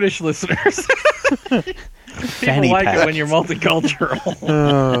for our British listeners. People like it when you're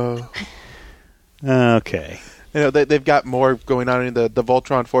multicultural. Okay. You know, they've got more going on in the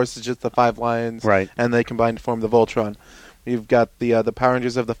Voltron Force is just the 5 lions, right? And they combine to form the Voltron. You've got the Power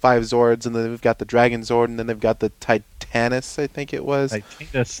Rangers of the 5 Zords, and then they've got the Dragon Zord, and then they've got the Titanus, I think it was.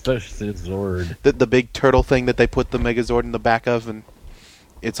 Titanus Zord. The big turtle thing that they put the Megazord in the back of, and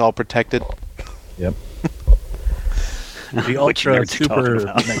it's all protected. Yep. The Ultra Super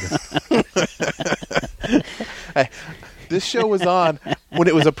Mega. Hey, this show was on when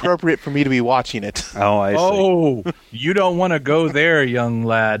it was appropriate for me to be watching it. Oh, I see. Oh, you don't want to go there, young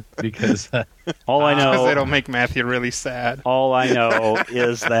lad, because All I know, it'll make Matthew really sad. all I know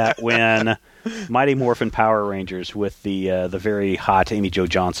is that when Mighty Morphin Power Rangers with the very hot Amy Jo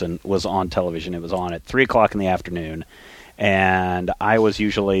Johnson was on television, it was on at 3:00 in the afternoon, and I was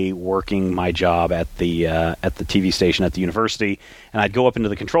usually working my job at the TV station at the university, and I'd go up into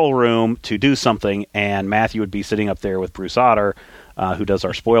the control room to do something, and Matthew would be sitting up there with Bruce Otter, who does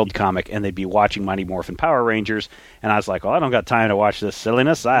our Spoiled comic, and they'd be watching Mighty Morphin Power Rangers, and I was like, well, I don't got time to watch this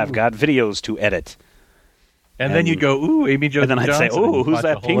silliness. I've got videos to edit. and then you'd go, ooh, Amy Jo And then I'd Johnson. say, ooh, and who's watch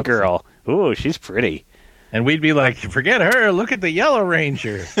that the whole pink episode. girl? Ooh, she's pretty. And we'd be like, forget her, look at the Yellow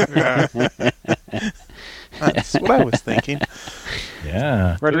Ranger. That's what I was thinking.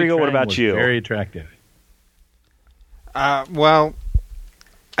 Yeah. Rodrigo, what Billy Tran about was you? Very attractive. Well,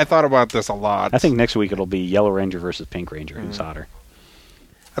 I thought about this a lot. I think next week it'll be Yellow Ranger versus Pink Ranger. Who's hotter?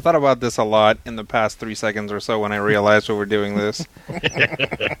 I thought about this a lot in the past 3 seconds or so when I realized we were doing this.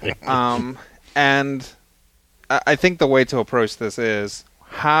 And I think the way to approach this is,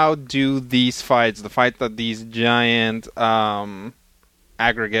 how do these fights, the fight that these giant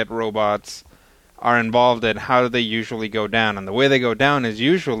aggregate robots are involved in, how do they usually go down? And the way they go down is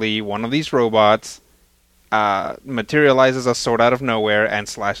usually one of these robots materializes a sword out of nowhere and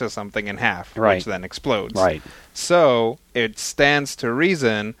slashes something in half, Right. which then explodes. Right. So it stands to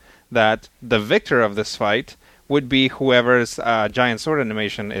reason that the victor of this fight would be whoever's giant sword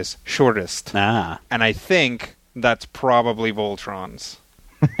animation is shortest. Ah. And I think that's probably Voltron's.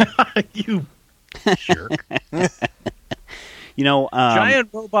 You jerk. You know, Giant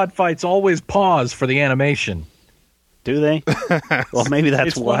robot fights always pause for the animation. do they? Well, maybe that's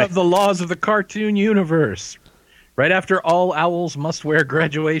It's one why. of the laws of the cartoon universe. Right after all owls must wear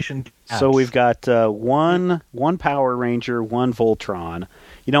graduation caps. So we've got one Power Ranger, one Voltron.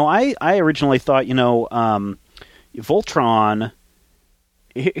 You know, I originally thought, Voltron.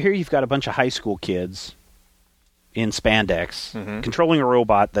 Here you've got a bunch of high school kids in spandex controlling a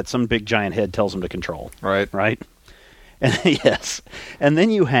robot that some big giant head tells them to control. Right. Right? And, yes. And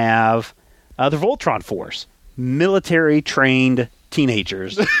then you have the Voltron Force, military-trained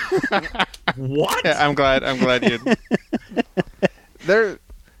teenagers. What? Yeah, I'm glad you.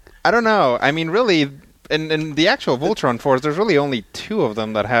 I don't know. I mean, really, in the actual Voltron Force, there's really only two of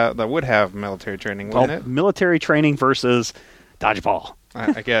them that would have military training, wouldn't it? Military training versus dodgeball.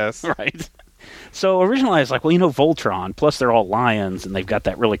 I guess. Right. So originally I was like, well, Voltron, plus they're all lions, and they've got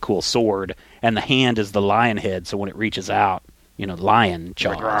that really cool sword, and the hand is the lion head, so when it reaches out, lion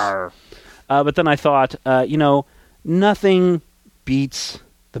jaws. But then I thought, nothing beats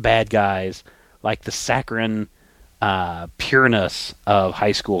the bad guys like the saccharine pureness of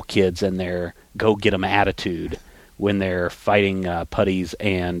high school kids and their go-get-'em attitude when they're fighting putties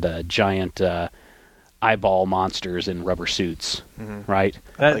and giant eyeball monsters in rubber suits, right?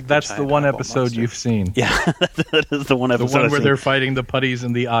 That's the one eyeball episode monster. you've seen. Yeah, that is the one The episode one I've where seen. they're fighting the putties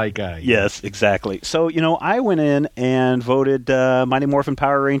and the eye guy. Yes, exactly. So, I went in and voted Mighty Morphin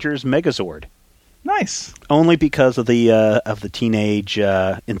Power Rangers Megazord, Nice. only because of the teenage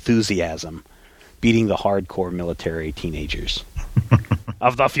enthusiasm beating the hardcore military teenagers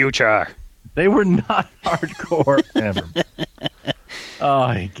of the future. They were not hardcore ever. Oh,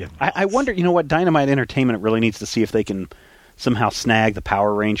 I hate giving I wonder, what Dynamite Entertainment really needs to see if they can somehow snag the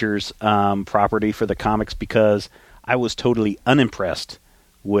Power Rangers property for the comics, because I was totally unimpressed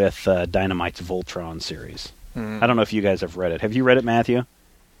with Dynamite's Voltron series. I don't know if you guys have read it. Have you read it, Matthew?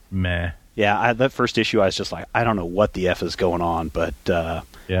 Meh. Yeah, that first issue, I was just like, I don't know what the F is going on, but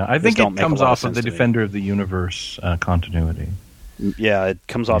Yeah, I think don't it make a comes lot of off of sense the to me. Defender of the Universe continuity. yeah, it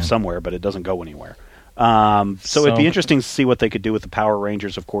comes off somewhere, but it doesn't go anywhere. So it'd be interesting to see what they could do with the Power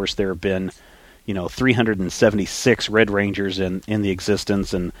Rangers. Of course, there have been, 376 Red Rangers in the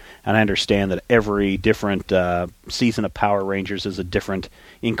existence, and I understand that every different season of Power Rangers is a different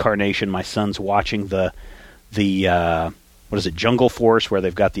incarnation. My son's watching the what is it, Jungle Force, where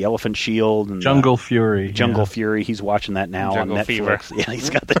they've got the elephant shield and Jungle Fury. Jungle Fury. He's watching that now Jungle on Fever. Netflix. Yeah, he's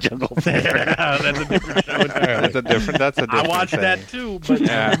got the Jungle Fever. Yeah, that's a different show entirely. That's a different I watched thing. that too, but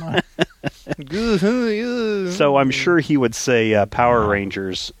Yeah. So I'm sure he would say Power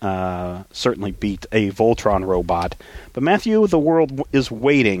Rangers certainly beat a Voltron robot. But Matthew, the world is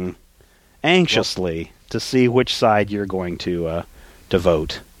waiting anxiously to see which side you're going to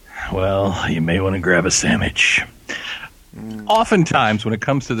vote. well, you may want to grab a sandwich. Oftentimes, when it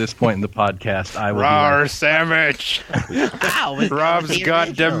comes to this point in the podcast, I will be Rawr like, sandwich. Rob's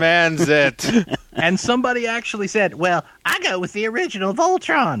gut demands it. And somebody actually said, well, I go with the original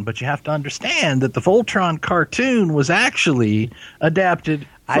Voltron. But you have to understand that the Voltron cartoon was actually adapted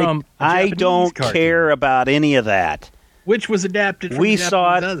from I don't care about any of that. Which was adapted from We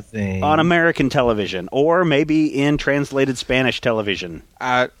saw it other thing. on American television, or maybe in translated Spanish television.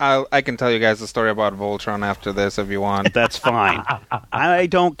 I can tell you guys the story about Voltron after this if you want. That's fine. I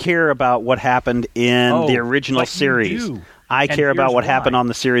don't care about what happened in the original series. I care about what happened on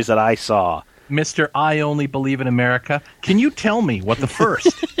the series that I saw. Mr. I Only Believe in America, can you tell me what the first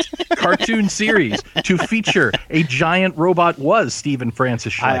cartoon series to feature a giant robot was, Stephen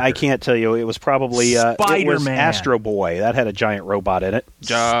Francis Schleicher? I can't tell you. It was probably Spider-Man. Astro Boy. That had a giant robot in it.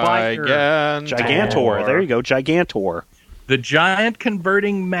 Gigantor. There you go, Gigantor. The giant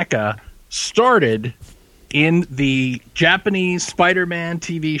converting mecha started in the Japanese Spider-Man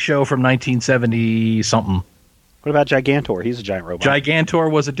TV show from 1970-something. What about Gigantor? He's a giant robot. Gigantor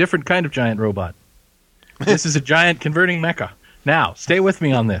was a different kind of giant robot. This is a giant converting mecha. Now, stay with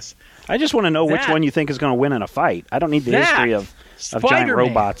me on this. I just want to know which one you think is going to win in a fight. I don't need the history of giant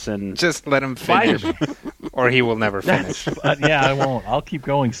robots. And just let him finish, or he will never finish. Yeah, I won't. I'll keep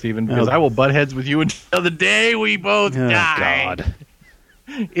going, Stephen, because I will butt heads with you until the day we both die. God.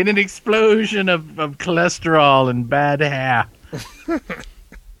 In an explosion of cholesterol and bad hair.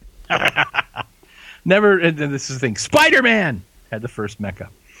 Never, and this is the thing, Spider-Man had the first mecha.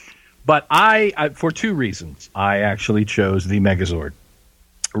 But I for two reasons, I actually chose the Megazord.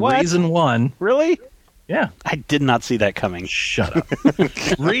 What? Reason one. Really? Yeah. I did not see that coming. Shut up.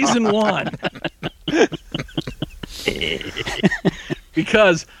 Reason one.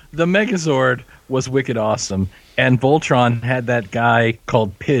 Because the Megazord was wicked awesome, and Voltron had that guy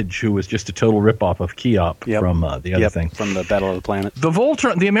called Pidge, who was just a total ripoff of Keop from the other thing. From the Battle of the Planet.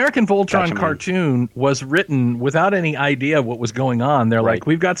 The American Voltron cartoon was written without any idea of what was going on. They're like,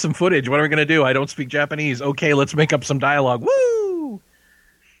 we've got some footage. What are we going to do? I don't speak Japanese. Okay, let's make up some dialogue. Woo!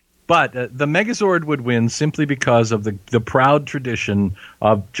 But the Megazord would win simply because of the proud tradition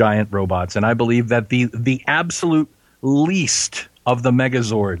of giant robots. And I believe that the absolute least of the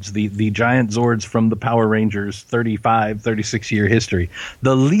Megazords, the giant Zords from the Power Rangers 36-year history,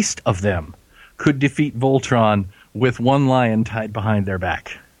 the least of them could defeat Voltron with one lion tied behind their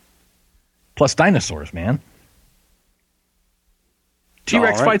back. Plus dinosaurs, man.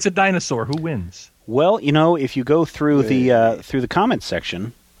 T-Rex fights a dinosaur. Who wins? Well, if you go through the comments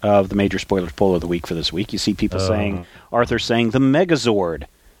section of the Major Spoilers Poll of the Week for this week, you see people saying, Arthur saying the Megazord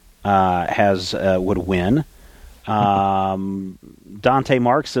would win. Dante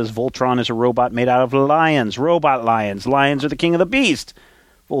Mark says Voltron is a robot made out of lions. Robot lions. Lions are the king of the beast.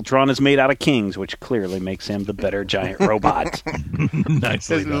 Voltron is made out of kings, which clearly makes him the better giant robot.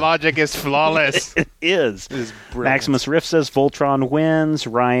 His logic is flawless. It is. Maximus Riff says Voltron wins.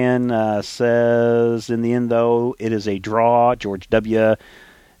 Ryan says, in the end, though, it is a draw. George W.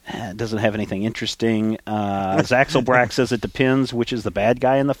 Doesn't have anything interesting. Zaxelbrack says it depends which is the bad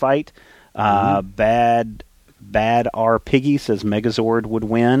guy in the fight. Bad R. Piggy says Megazord would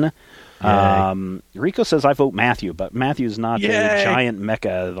win. Rico says I vote Matthew, but Matthew's not a giant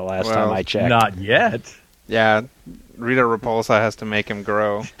mecha the last time I checked. Not yet. Yeah, Rita Repulsa has to make him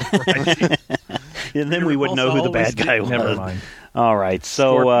grow. And then we would know who the bad guy was. Never mind. All right,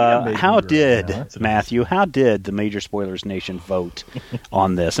 so how did the Major Spoilers Nation vote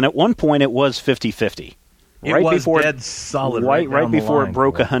on this? And at one point it was 50-50. It was dead solid. Right before it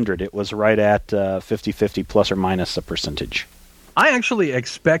broke 100, it was right at 50-50 plus or minus a percentage. I actually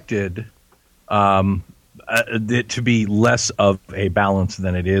expected it to be less of a balance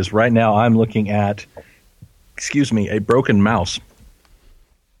than it is. Right now I'm looking at, a broken mouse,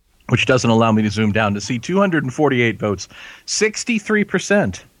 which doesn't allow me to zoom down to see 248 votes,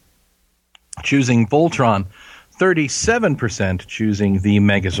 63% choosing Voltron, 37% choosing the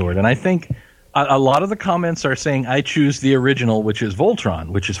Megazord. And I think a lot of the comments are saying I choose the original, which is Voltron,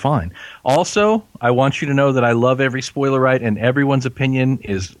 which is fine. Also, I want you to know that I love every spoilerite, and everyone's opinion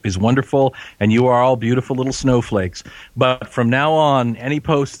is wonderful, and you are all beautiful little snowflakes. But from now on, any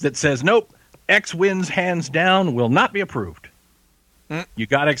post that says, nope, X wins hands down will not be approved. You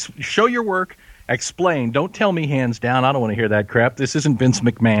got to show your work, explain. Don't tell me hands down. I don't want to hear that crap. This isn't Vince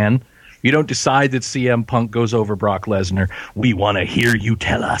McMahon. You don't decide that CM Punk goes over Brock Lesnar. We want to hear you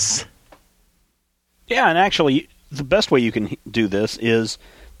tell us. Yeah, and actually, the best way you can do this is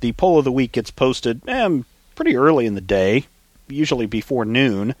the poll of the week gets posted pretty early in the day, usually before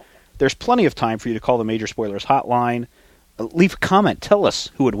noon. There's plenty of time for you to call the Major Spoilers hotline, leave a comment, tell us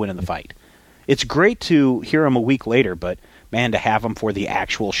who would win in the fight. It's great to hear them a week later, but, man, to have them for the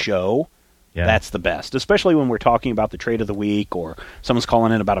actual show, Yeah. That's the best, especially when we're talking about the trade of the week or someone's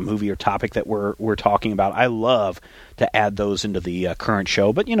calling in about a movie or topic that we're talking about. I love to add those into the current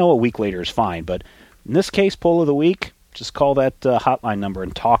show, but a week later is fine. But in this case, poll of the week, just call that hotline number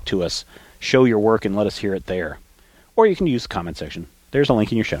and talk to us. Show your work and let us hear it there. Or you can use the comment section. There's a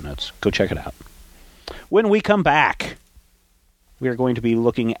link in your show notes. Go check it out. When we come back, we are going to be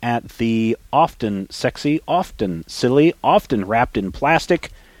looking at the often sexy, often silly, often wrapped in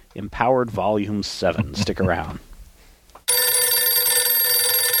plastic, Empowered Volume 7. Stick around.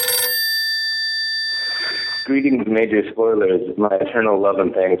 Greetings, major spoilers. My eternal love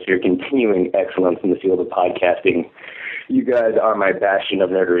and thanks for your continuing excellence in the field of podcasting. You guys are my bastion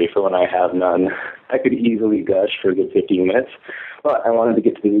of nerdery for when I have none. I could easily gush for a good 15 minutes, but I wanted to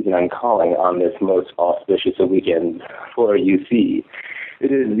get to the reason I'm calling on this most auspicious of weekends for UC.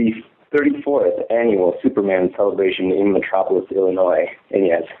 It is the 34th annual Superman celebration in Metropolis, Illinois. And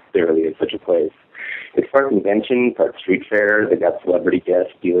yes, there really is such a place. It's part convention, part street fair. They got celebrity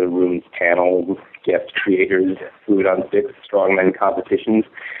guests, dealer rooms, panels, guest creators, food on sticks, strongman competitions,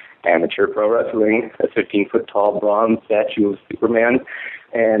 amateur pro wrestling, a 15-foot-tall bronze statue of Superman,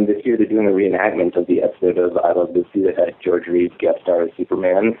 and this year they're doing a reenactment of the episode of I Love Lucy that had George Reeves guest star as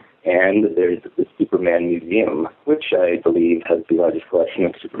Superman, and there's the Superman Museum, which I believe has the largest collection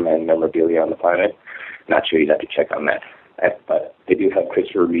of Superman memorabilia on the planet. Not sure, you'd have to check on that. But they do have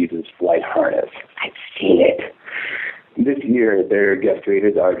Christopher Reeves' flight harness. I've seen it. This year, their guest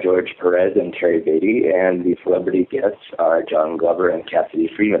creators are George Perez and Terry Beatty, and the celebrity guests are John Glover and Cassidy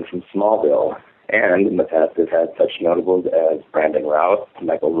Freeman from Smallville. And in the past, they've had such notables as Brandon Routh,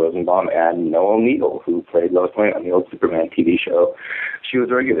 Michael Rosenbaum, and Noel Neal, who played Lois Lane on the old Superman TV show. She was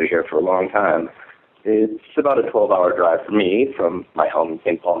a regular here for a long time. It's about a 12-hour drive for me from my home in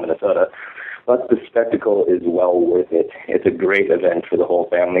St. Paul, Minnesota, but the spectacle is well worth it. It's a great event for the whole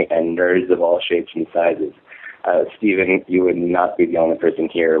family and nerds of all shapes and sizes. Stephen, you would not be the only person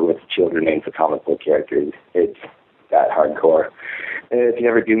here with children named for comic book characters. It's that hardcore. If you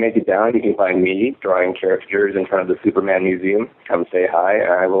ever do make it down, you can find me drawing caricatures in front of the Superman Museum. Come say hi,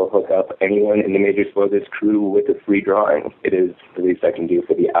 and I will hook up anyone in the Major Spoilers crew with a free drawing. It is the least I can do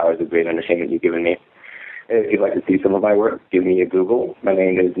for the hours of great entertainment you've given me. If you'd like to see some of my work, give me a Google. My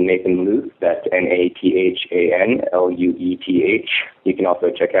name is Nathan Luth. That's NathanLueth. You can also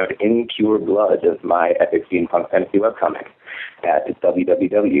check out In Pure Blood, my epic steampunk fantasy webcomic, at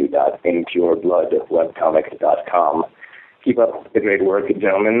www.inpurebloodwebcomic.com. Keep up the great work,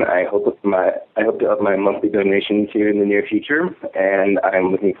 gentlemen. I hope to up my monthly donations here in the near future, and I'm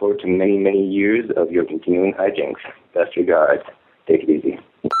looking forward to many, many years of your continuing hijinks. Best regards. Take it easy.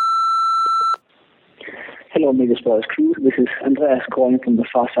 Hello, Major Spoilers crew. This is Andreas calling from the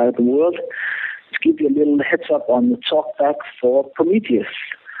far side of the world. To give you a little heads up on the talkback for Prometheus.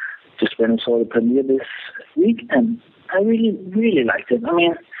 Just went and saw the premiere this week, and I really, really liked it. I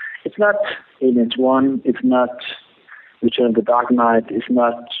mean, it's not Aliens 1, it's not Return of the Dark Knight, it's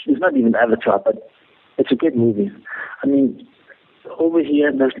not even Avatar, but it's a great movie. I mean, over here,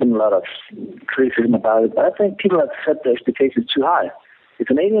 there's been a lot of criticism about it, but I think people have set their expectations too high.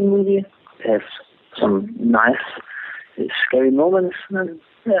 It's an alien movie, it has some nice, scary moments, and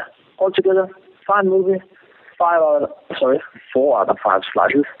yeah, altogether, fine movie. 4 out of 5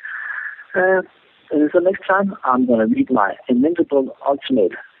 slices. And so next time, I'm going to read my Invincible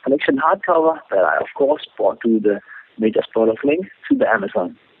Ultimate Collection hardcover that I, of course, brought to the Major Spoilers link to the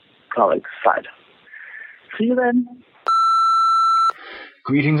Amazon comic site. See you then.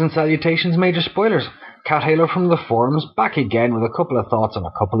 Greetings and salutations, Major Spoilers. Cat Halo from the forums, back again with a couple of thoughts on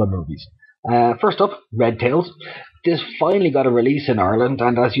a couple of movies. First up, Red Tails. This finally got a release in Ireland,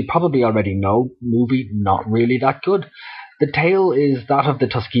 and as you probably already know, movie not really that good. The tale is that of the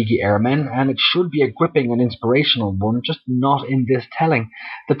Tuskegee Airmen, and it should be a gripping and inspirational one, just not in this telling.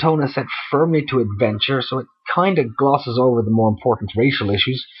 The tone is set firmly to adventure, so it kind of glosses over the more important racial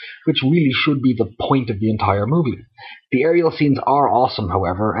issues, which really should be the point of the entire movie. The aerial scenes are awesome,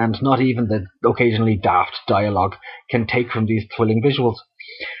 however, and not even the occasionally daft dialogue can take from these thrilling visuals.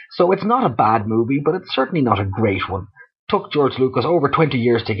 So it's not a bad movie, but it's certainly not a great one. Took George Lucas over 20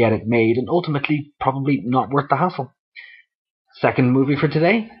 years to get it made, and ultimately probably not worth the hassle. Second movie for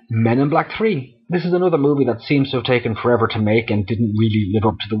today, Men in Black 3. This is another movie that seems to have taken forever to make and didn't really live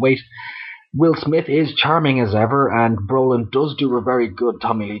up to the wait. Will Smith is charming as ever, and Brolin does do a very good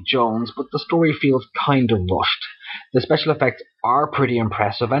Tommy Lee Jones, but the story feels kind of rushed. The special effects are pretty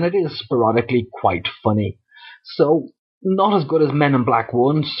impressive, and it is sporadically quite funny. So, not as good as Men in Black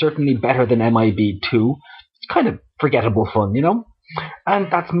 1, certainly better than MIB 2. It's kind of forgettable fun, you know?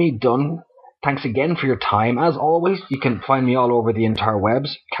 And that's me done. Thanks again for your time. As always, you can find me all over the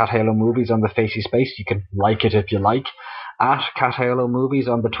interwebs. Cat Halo Movies on the Facey Space. You can like it if you like. At Cat Halo Movies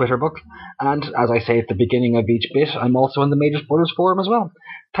on the Twitter book. And as I say at the beginning of each bit, I'm also in the Major Spoilers Forum as well.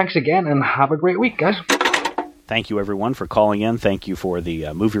 Thanks again and have a great week, guys. Thank you, everyone, for calling in. Thank you for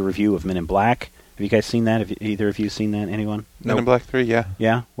the movie review of Men in Black. Have you guys seen that? Have either of you seen that? Anyone? Men in Black 3, yeah.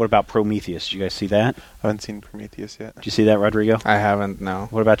 Yeah? What about Prometheus? Did you guys see that? I haven't seen Prometheus yet. Did you see that, Rodrigo? I haven't, no.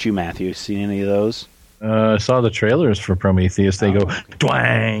 What about you, Matthew? Seen any of those? I saw the trailers for Prometheus. They go,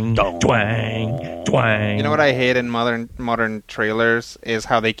 twang, twang, twang. You know what I hate in modern trailers is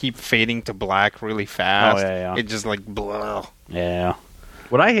how they keep fading to black really fast. Oh, yeah. It just like, blah. Yeah.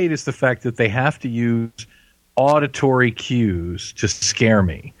 What I hate is the fact that they have to use auditory cues to scare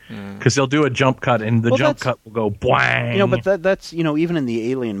me. Because they'll do a jump cut, and the jump cut will go bwang. You know, but that's, you know, even in the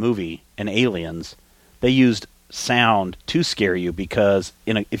Alien movie, in Aliens, they used sound to scare you because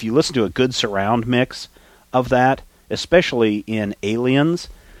if you listen to a good surround mix of that, especially in Aliens,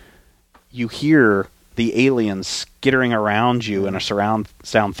 you hear the aliens skittering around you in a surround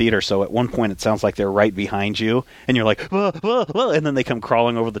sound theater. So at one point it sounds like they're right behind you, and you're like, whoa, whoa, whoa, and then they come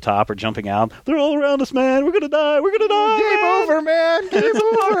crawling over the top or jumping out. They're all around us, man. We're gonna die. We're gonna die. Game over, man. Game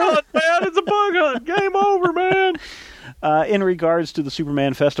over. Man, it's a bug hunt. Game over, man. In regards to the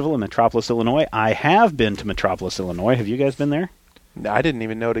Superman Festival in Metropolis, Illinois, I have been to Metropolis, Illinois. Have you guys been there? I didn't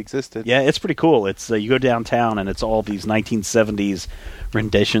even know it existed. Yeah, it's pretty cool. It's you go downtown, and it's all these 1970s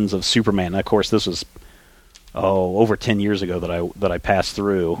renditions of Superman. And of course, this was over 10 years ago that I passed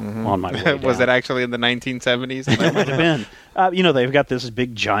through on my way down. Was it actually in the 1970s? It might have been. They've got this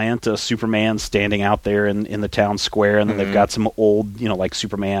big giant Superman standing out there in the town square, and then they've got some old, like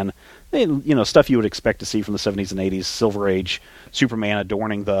Superman, stuff you would expect to see from the 70s and 80s, Silver Age Superman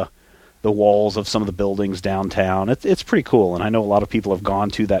adorning the walls of some of the buildings downtown. It's pretty cool, and I know a lot of people have gone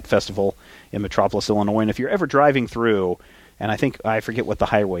to that festival in Metropolis, Illinois, and if you're ever driving through, and I forget what the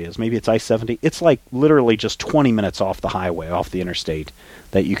highway is, maybe it's I-70, it's like literally just 20 minutes off the highway, off the interstate,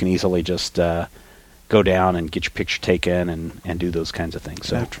 that you can easily just go down and get your picture taken and do those kinds of things.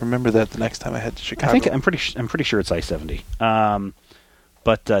 So I have to remember that the next time I head to Chicago. I'm pretty sure it's I-70.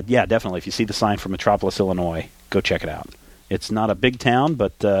 But yeah, definitely, if you see the sign for Metropolis, Illinois, go check it out. It's not a big town,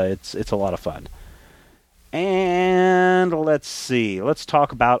 but it's a lot of fun. And let's see. Let's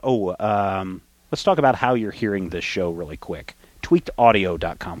talk about how you're hearing this show really quick.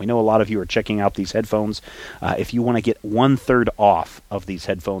 tweakedaudio.com. We know a lot of you are checking out these headphones. If you want to get 1/3 off of these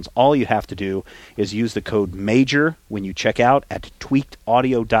headphones, all you have to do is use the code MAJOR when you check out at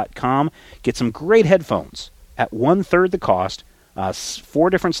tweakedaudio.com. Get some great headphones at 1/3 the cost. 4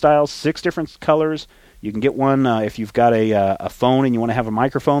 different styles, 6 different colors. You can get one if you've got a phone and you want to have a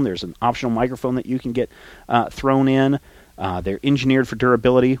microphone. There's an optional microphone that you can get thrown in. They're engineered for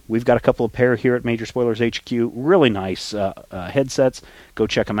durability. We've got a couple of pair here at Major Spoilers HQ. Really nice headsets. Go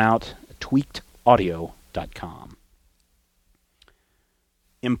check them out. tweakedaudio.com.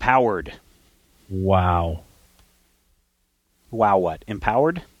 Empowered. Wow. Wow what?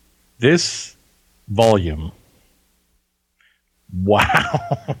 Empowered? This volume.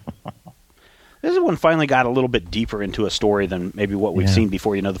 Wow. This one finally got a little bit deeper into a story than maybe what we've seen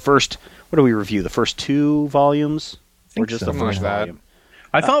before. The first, what do we review? The first 2 volumes? Or just the first volume?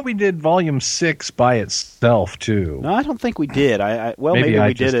 I thought we did volume 6 by itself, too. No, I don't think we did. Maybe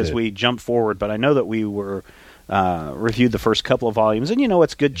we did as we jumped forward, but I know that we were reviewed the first couple of volumes. And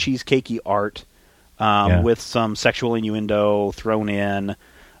it's good cheesecakey art with some sexual innuendo thrown in.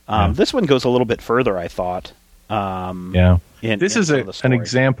 This one goes a little bit further, I thought. This is an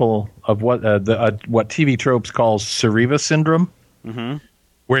example of what TV Tropes calls Cereva syndrome,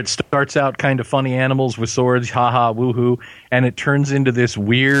 where it starts out kind of funny animals with swords, ha-ha, woohoo, and it turns into this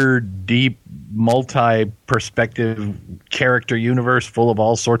weird, deep, multi-perspective character universe full of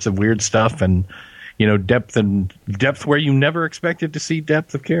all sorts of weird stuff and depth where you never expected to see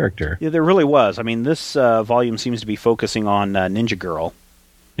depth of character. Yeah, there really was. I mean, this volume seems to be focusing on Ninja Girl.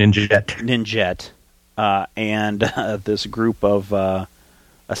 Ninjette. And this group of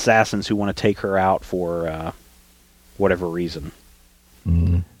assassins who want to take her out for whatever reason.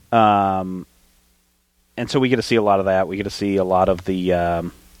 And so we get to see a lot of that. We get to see a lot of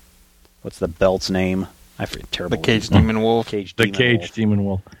the what's the belt's name? I forget. Terrible. The Cage Demon Wolf. Cage Demon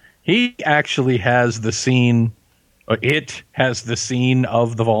Wolf. He actually has the scene. It has the scene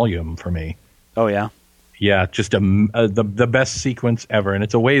of the volume for me. Oh yeah. Yeah, just the best sequence ever, and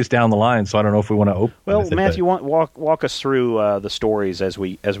it's a ways down the line, so I don't know if we want to open. Well, Matthew, walk us through the stories as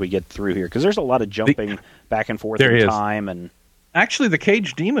we get through here, because there's a lot of jumping back and forth in time. And actually, the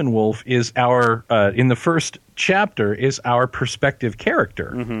Cage Demon Wolf is our in the first chapter is our perspective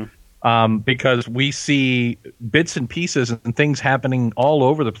character. because we see bits and pieces and things happening all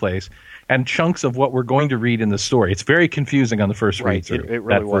over the place and chunks of what we're going to read in the story. It's very confusing on the first read through. It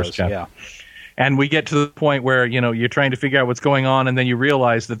really was, yeah. And we get to the point where, you're trying to figure out what's going on, and then you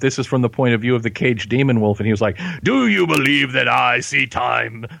realize that this is from the point of view of the caged demon wolf, and he was like, "Do you believe that I see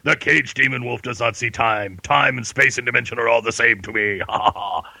time? The caged demon wolf does not see time. Time and space and dimension are all the same to me."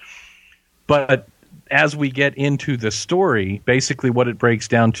 But as we get into the story, basically what it breaks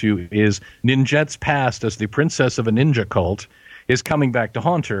down to is Ninjette's past as the princess of a ninja cult is coming back to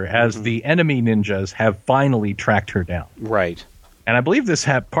haunt her as the enemy ninjas have finally tracked her down. Right. And I believe this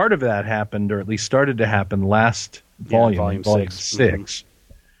part of that happened, or at least started to happen, last volume 6.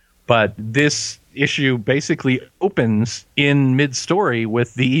 But this issue basically opens in mid-story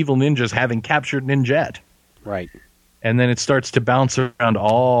with the evil ninjas having captured Ninjette. Right. And then it starts to bounce around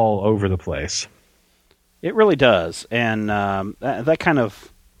all over the place. It really does. And that kind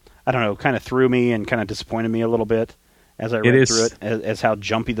of, I don't know, kind of threw me and kind of disappointed me a little bit as I read through it, as how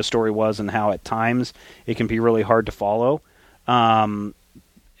jumpy the story was and how at times it can be really hard to follow. This,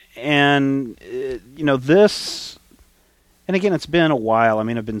 and again, it's been a while. I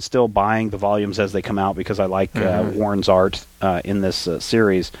mean, I've been still buying the volumes as they come out because I like Warren's art in this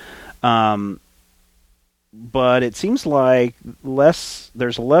series. But it seems like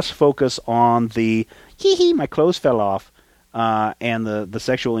there's less focus on the hee-hee, my clothes fell off, and the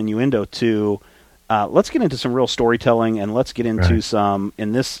sexual innuendo to let's get into some real storytelling, and let's get into some,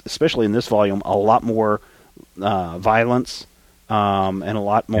 especially in this volume, a lot more violence, and a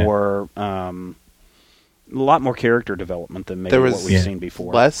lot more character development than maybe what we've seen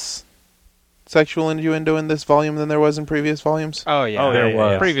before. Less sexual innuendo in this volume than there was in previous volumes? Oh, yeah. There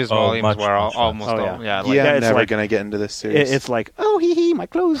was. Previous volumes were almost all. I'm never going to get into this series. It's like, oh, hee-hee, my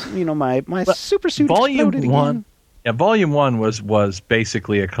clothes, my super suit exploded again. Yeah, Volume 1 was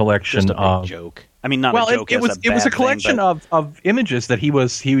basically a collection Just a big joke. I mean, not a joke. It was a collection of images that he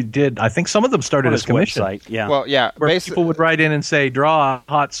did. I think some of them started as commission. Website, yeah. Well, yeah. Where people would write in and say, "Draw a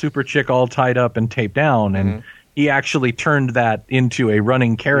hot super chick all tied up and taped down," and he actually turned that into a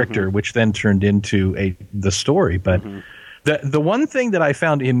running character, which then turned into the story. But the one thing that I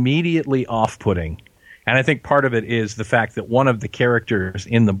found immediately off-putting, and I think part of it is the fact that one of the characters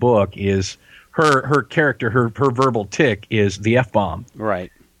in the book is her character, her verbal tick is the F-bomb.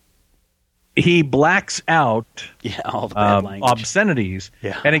 Right. He blacks out all the bad language. Obscenities,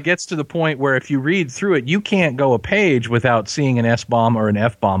 and it gets to the point where if you read through it, you can't go a page without seeing an S-bomb or an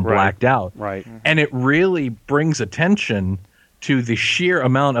F-bomb blacked out. Right. And it really brings attention to the sheer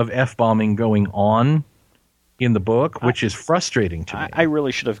amount of F-bombing going on in the book, which is frustrating to me. I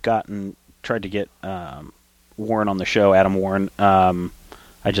really should have tried to get Warren on the show, Adam Warren.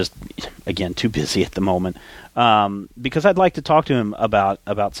 I just, again, too busy at the moment. Because I'd like to talk to him about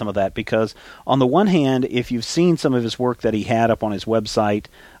some of that, because on the one hand, if you've seen some of his work that he had up on his website,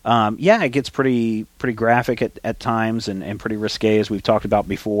 it gets pretty graphic at times and pretty risque, as we've talked about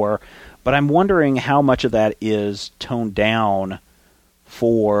before. But I'm wondering how much of that is toned down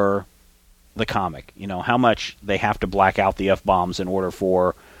for the comic. How much they have to black out the F-bombs in order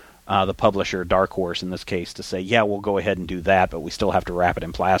for the publisher, Dark Horse in this case, to say, yeah, we'll go ahead and do that, but we still have to wrap it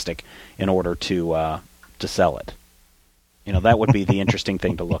in plastic in order to sell it. That would be the interesting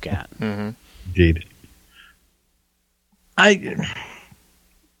thing to look at. Indeed. I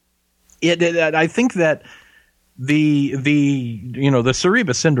think that the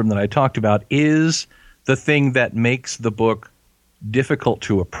Cerebus syndrome that I talked about is the thing that makes the book difficult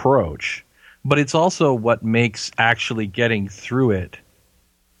to approach, but it's also what makes actually getting through it.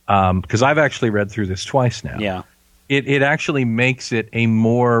 Because I've actually read through this twice now. Yeah. It actually makes it a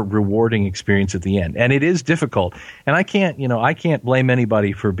more rewarding experience at the end. And it is difficult. And I can't blame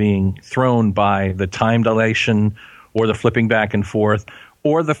anybody for being thrown by the time dilation or the flipping back and forth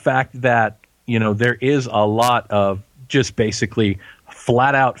or the fact that, there is a lot of just basically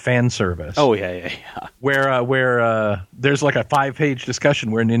flat out fan service. Oh, yeah. Where there's like a 5-page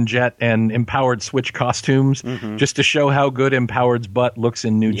discussion where Ninjette and Empowered switch costumes just to show how good Empowered's butt looks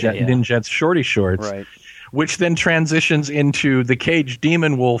in Ninjette's shorty shorts. Right. Which then transitions into the caged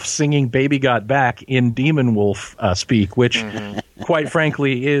Demon Wolf singing Baby Got Back in Demon Wolf speak, which, quite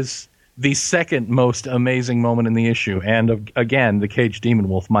frankly, is the second most amazing moment in the issue. And, again, the caged Demon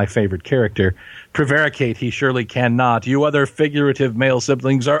Wolf, my favorite character. Prevaricate he surely cannot. You other figurative male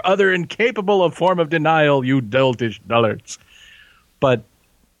siblings are other incapable of form of denial, you doltish dullards. But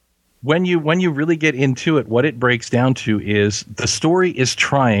when you really get into it, what it breaks down to is the story is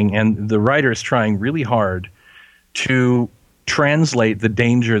trying, and the writer is trying really hard to translate the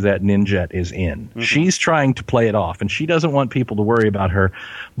danger that Ninjet is in. Mm-hmm. She's trying to play it off, and she doesn't want people to worry about her.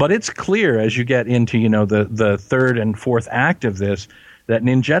 But it's clear as you get into, the third and fourth act of this, that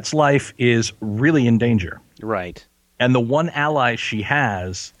Ninjet's life is really in danger. Right. And the one ally she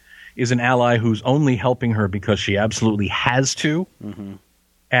has is an ally who's only helping her because she absolutely has to. Mm-hmm.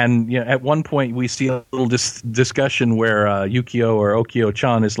 And at one point we see a little discussion where Yukio or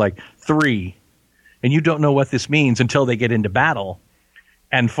Okio-chan is like 3. And you don't know what this means until they get into battle.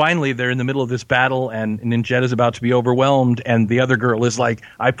 And finally, they're in the middle of this battle, and Ninjet is about to be overwhelmed, and the other girl is like,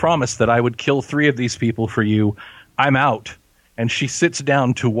 I promised that I would kill 3 of these people for you. I'm out. And she sits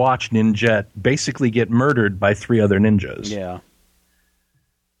down to watch Ninjet basically get murdered by 3 other ninjas. Yeah.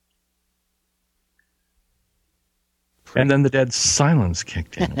 And then the dead silence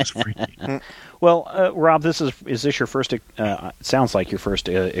kicked in. It was freaky. Well, Rob, is this your first? Sounds like your first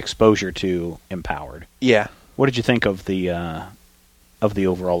exposure to Empowered. Yeah. What did you think of the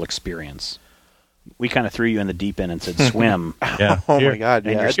overall experience? We kind of threw you in the deep end and said swim. Yeah. Oh my God!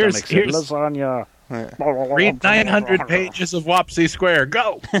 And Yeah. your stomach said lasagna. Read 900 pages of Wopsy Square.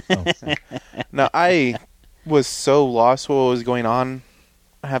 Go. No, I was so lost what was going on.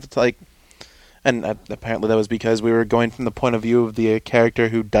 I have to and apparently that was because we were going from the point of view of the character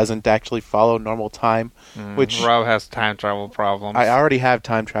who doesn't actually follow normal time, which Rob has time travel problems. I already have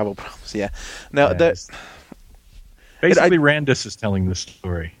time travel problems. Yeah. No, basically Randus is telling the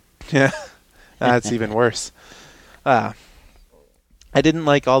story. Yeah, that's even worse. I didn't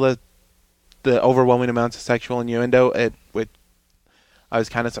like all the overwhelming amounts of sexual innuendo. I was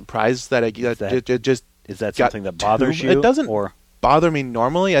kind of surprised that it just is that something that bothers you? It doesn't bother me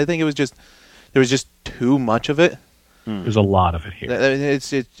normally. I think it was just. There was just too much of it. There's a lot of it here.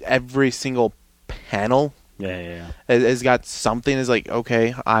 It's every single panel. Yeah. Has got something. Is like,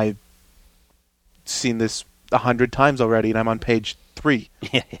 okay, I've seen this 100 times already, and I'm on page 3.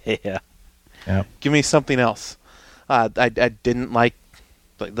 Yeah. Give me something else. I didn't like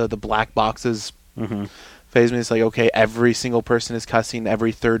the black boxes. Mm-hmm. Phase me. It's like, okay, every single person is cussing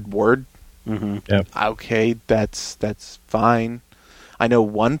every third word. Mm-hmm. Yep. Okay, that's fine. I know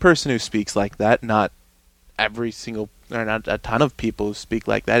one person who speaks like that, not every single, or not a ton of people who speak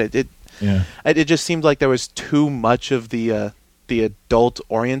like that. It just seemed like there was too much of the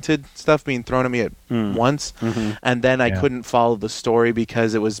adult-oriented stuff being thrown at me at once, and then I couldn't follow the story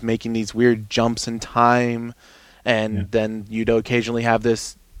because it was making these weird jumps in time, and then you'd occasionally have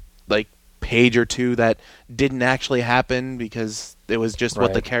this page or two that didn't actually happen because it was just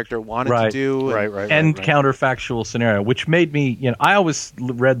what the character wanted to do. And counterfactual scenario, which made me, I always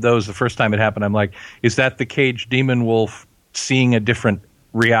read those the first time it happened. I'm like, is that the caged demon wolf seeing a different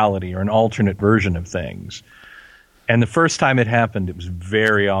reality or an alternate version of things? And the first time it happened, it was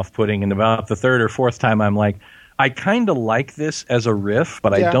very off-putting. And about the third or fourth time, I'm like, I kind of like this as a riff,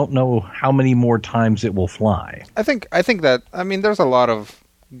 but I don't know how many more times it will fly. I think that, there's a lot of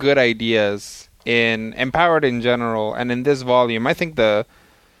good ideas in Empowered in general, and in this volume, I think the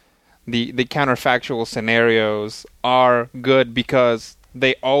counterfactual scenarios are good because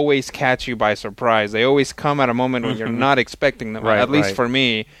they always catch you by surprise. They always come at a moment when you're not expecting them, at least for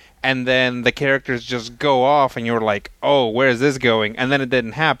me. And then the characters just go off, and you're like, "Oh, where is this going?" And then it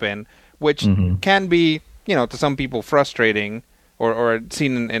didn't happen, which can be, to some people frustrating, or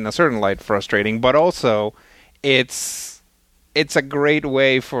seen in a certain light frustrating. But also, it's a great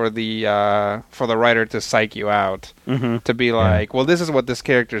way for the writer to psych you out, to be like, well, this is what this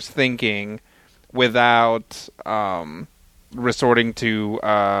character's thinking, without resorting to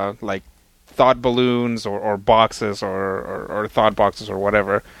thought balloons or boxes or thought boxes or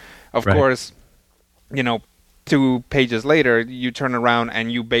whatever. Of course, 2 pages later, you turn around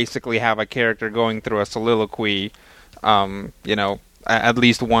and you basically have a character going through a soliloquy, at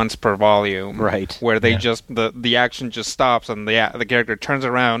least once per volume, where they just the action just stops and the character turns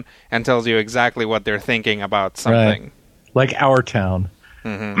around and tells you exactly what they're thinking about something, like Our Town.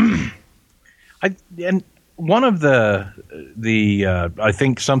 And one of the I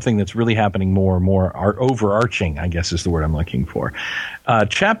think something that's really happening more and more, overarching, I guess is the word I'm looking for.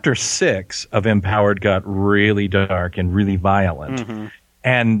 Chapter 6 of Empowered got really dark and really violent,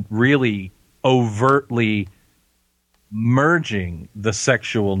 and really overtly merging the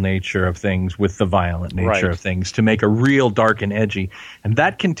sexual nature of things with the violent nature of things to make a real dark and edgy. And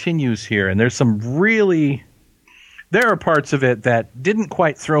that continues here. And there's there are parts of it that didn't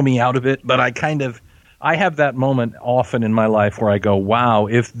quite throw me out of it, but I have that moment often in my life where I go, wow,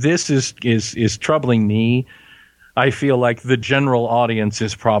 if this is troubling me, I feel like the general audience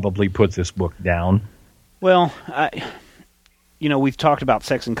has probably put this book down. Well, we've talked about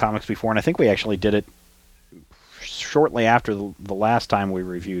sex in comics before, and I think we actually did it shortly after the last time we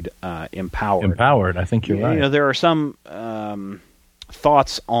reviewed Empowered. Empowered, I think you're right. You know, there are some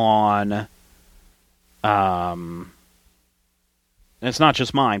thoughts on, and it's not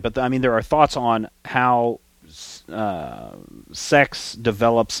just mine, but I mean, there are thoughts on how sex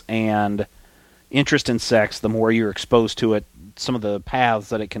develops and interest in sex, the more you're exposed to it, some of the paths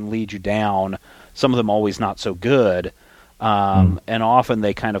that it can lead you down, some of them always not so good, and often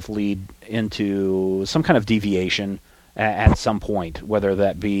they kind of lead into some kind of deviation at some point, whether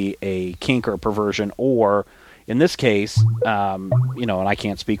that be a kink or a perversion, or in this case, you know, and I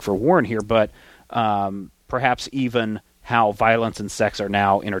can't speak for Warren here, but perhaps even how violence and sex are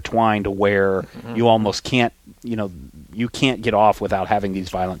now intertwined to where you almost can't, you know, you can't get off without having these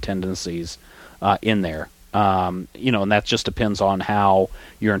violent tendencies in there. You know, and that just depends on how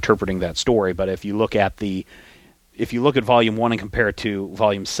you're interpreting that story. But if you look at Volume 1 and compare it to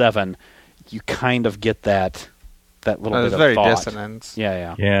Volume 7, you kind of get that little bit of very thought. Dissonance.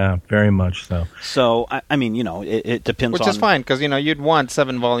 Yeah, very much so. So, I mean, you know, it depends on... Which is fine, because, you know, you'd want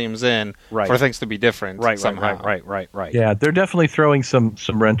 7 volumes in for things to be different somehow. Right. Yeah, they're definitely throwing some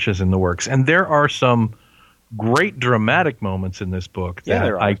wrenches in the works. And there are some great dramatic moments in this book that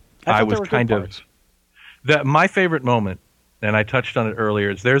there are. I was kind of... My favorite moment, and I touched on it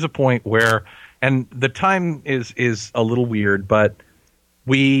earlier, is there's a point where... And the time is a little weird, but...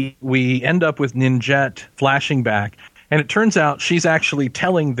 We end up with Ninjette flashing back, and it turns out she's actually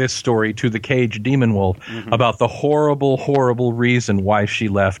telling this story to the caged demon wolf about the horrible, horrible reason why she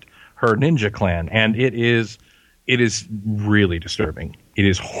left her ninja clan, and it is really disturbing. It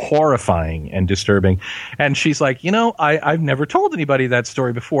is horrifying and disturbing, and she's like, you know, I've never told anybody that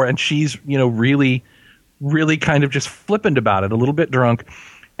story before, and she's, you know, really, really kind of just flippant about it, a little bit drunk,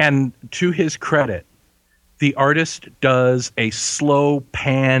 and to his credit, the artist does a slow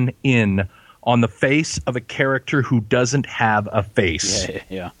pan in on the face of a character who doesn't have a face.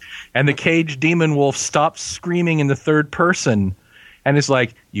 Yeah. And the caged demon wolf stops screaming in the third person and is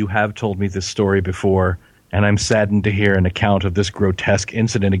like, you have told me this story before, and I'm saddened to hear an account of this grotesque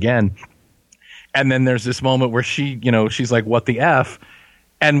incident again. And then there's this moment where she, you know, she's like, what the F?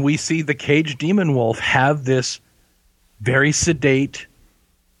 And we see the caged demon wolf have this very sedate,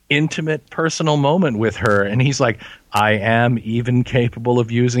 intimate, personal moment with her, and he's like, I am even capable of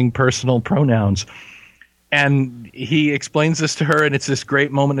using personal pronouns. And he explains this to her, and it's this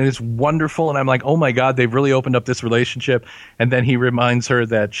great moment, and it's wonderful, and I'm like, oh my God, they've really opened up this relationship. And then he reminds her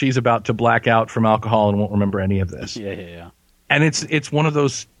that she's about to black out from alcohol and won't remember any of this. Yeah. And it's one of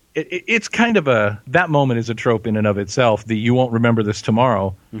those, it's kind of that moment is a trope in and of itself, the you won't remember this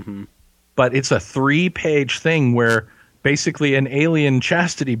tomorrow. But it's a 3-page thing where basically an alien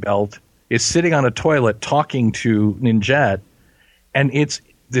chastity belt is sitting on a toilet talking to Ninjette, and it's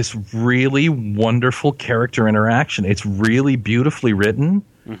this really wonderful character interaction. It's really beautifully written,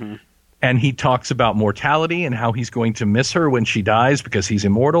 and he talks about mortality and how he's going to miss her when she dies because he's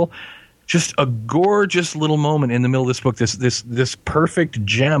immortal. Just a gorgeous little moment in the middle of this book, this perfect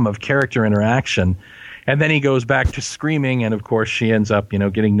gem of character interaction. And then he goes back to screaming, and of course she ends up, you know,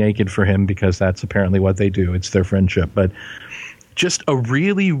 getting naked for him because that's apparently what they do. It's their friendship. But just a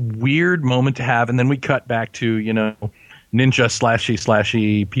really weird moment to have. And then we cut back to, you know, ninja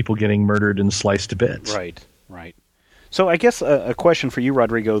slashy people getting murdered and sliced to bits. Right. So I guess a question for you,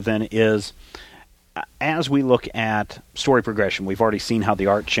 Rodrigo, then is, as we look at story progression, we've already seen how the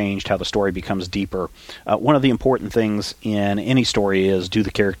art changed, how the story becomes deeper. One of the important things in any story is, do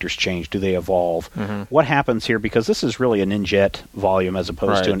the characters change? Do they evolve? What happens here? Because this is really a Ninjette volume as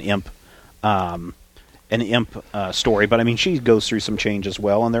opposed to an imp story. But I mean, she goes through some change as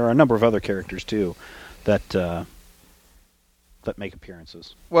well, and there are a number of other characters too that make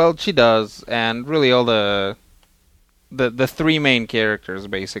appearances. Well, she does, and really all the 3 main characters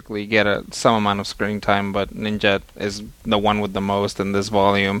basically get some amount of screen time, but Ninjette is the one with the most in this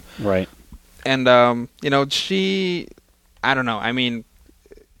volume. Right. And, you know, I don't know, I mean,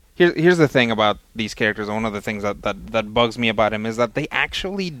 here's the thing about these characters. One of the things that bugs me about him is that they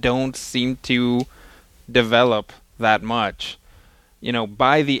actually don't seem to develop that much. You know,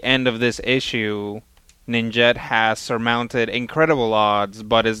 by the end of this issue, Ninjette has surmounted incredible odds,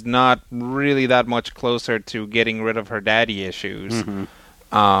 but is not really that much closer to getting rid of her daddy issues.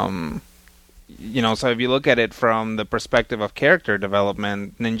 You know, so if you look at it from the perspective of character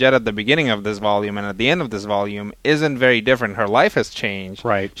development, Ninjette at the beginning of this volume and at the end of this volume isn't very different. Her life has changed.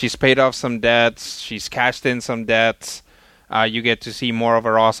 Right. She's paid off some debts. She's cashed in some debts. You get to see more of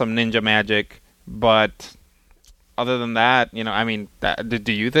her awesome ninja magic, but other than that, you know, I mean,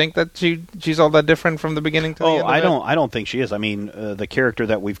 do you think that she's all that different from the beginning to the end of it? I don't think she is. I mean, the character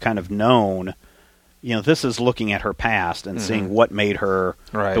that we've kind of known this is looking at her past and seeing what made her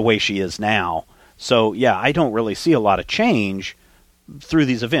the way she is now. So, yeah, I don't really see a lot of change through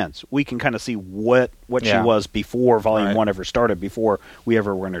these events. We can kind of see what she was before Volume 1 ever started, before we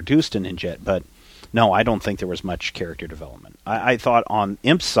ever were introduced in Ninjet. But, no, I don't think there was much character development. I thought on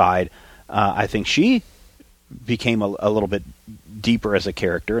Imp's side, I think she became a little bit deeper as a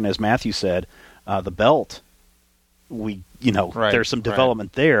character. And as Matthew said, the belt, there's some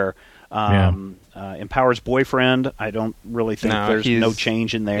development there. Empower's boyfriend, I don't really think there's no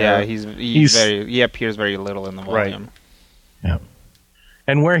change in there. Yeah, he appears very little in the volume. Yeah.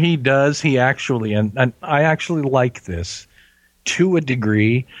 And where he does, he actually, and I actually like this to a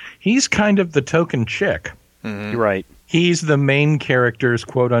degree, he's kind of the token chick. Mm-hmm. Right. He's the main character's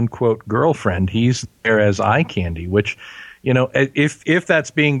quote-unquote girlfriend. He's there as eye candy, which, if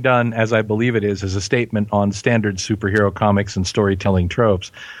that's being done, as I believe it is, as a statement on standard superhero comics and storytelling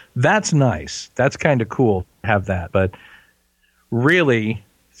tropes, that's nice. That's kind of cool to have that. But really,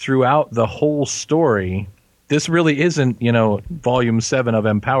 throughout the whole story, this really isn't, Volume 7 of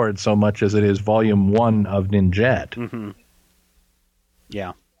Empowered so much as it is Volume 1 of Ninjet. Mm-hmm.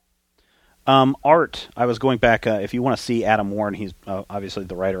 Yeah. Art, I was going back, if you want to see Adam Warren, he's obviously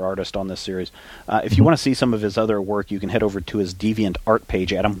the writer-artist on this series. If you want to see some of his other work, you can head over to his Deviant Art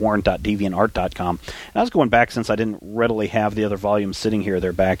page, adamwarren.deviantart.com. And I was going back since I didn't readily have the other volumes sitting here.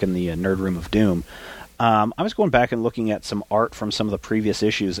 They're back in the Nerd Room of Doom. I was going back and looking at some art from some of the previous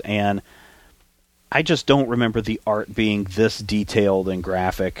issues, and I just don't remember the art being this detailed and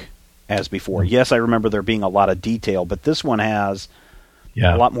graphic as before. Yes, I remember there being a lot of detail, but this one has...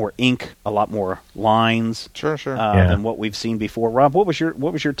 a lot more ink, a lot more lines, than what we've seen before. Rob, what was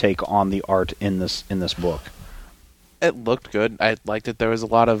your take on the art in this book? It looked good. I liked it. There was a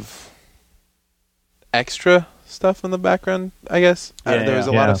lot of extra stuff in the background, I guess. There was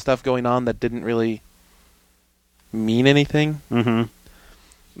a lot of stuff going on that didn't really mean anything. Mm-hmm.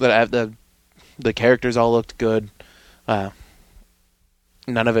 The characters all looked good. None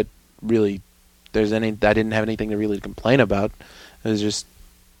of it really. I didn't have anything to really complain about. It was just,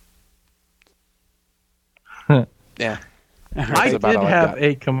 yeah. I did have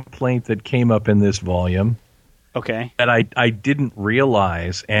a complaint that came up in this volume. Okay. That I didn't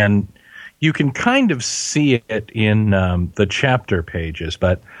realize, and you can kind of see it in the chapter pages,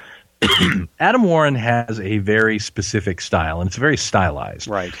 but Adam Warren has a very specific style, and it's very stylized.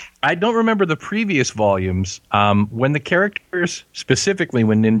 Right. I don't remember the previous volumes when the characters, specifically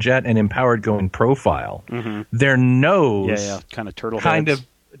when Ninjet and Empowered go in profile, their nose, kind of turtle heads.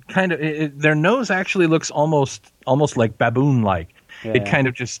 Their nose actually looks almost like baboon-like. It kind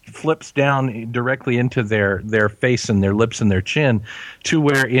of just flips down directly into their face and their lips and their chin, to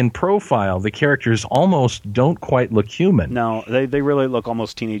where in profile the characters almost don't quite look human. No, they really look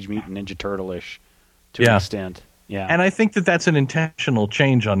almost Teenage Mutant Ninja Turtle-ish to an extent. Yeah, and I think that's an intentional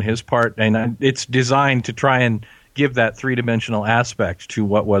change on his part, and it's designed to try and give that three-dimensional aspect to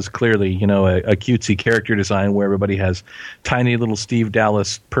what was clearly, a cutesy character design where everybody has tiny little Steve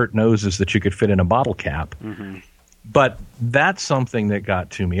Dallas pert noses that you could fit in a bottle cap. Mm-hmm. But that's something that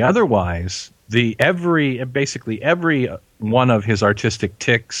got to me. Otherwise, basically every one of his artistic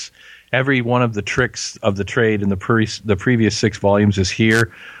ticks, every one of the tricks of the trade in the previous 6 volumes is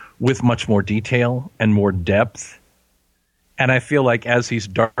here with much more detail and more depth. And I feel like as he's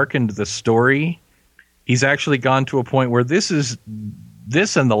darkened the story, he's actually gone to a point where this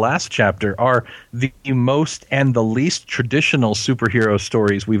and the last chapter are the most and the least traditional superhero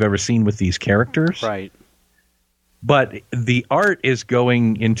stories we've ever seen with these characters. Right. But the art is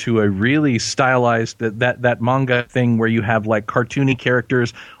going into a really stylized that manga thing where you have like cartoony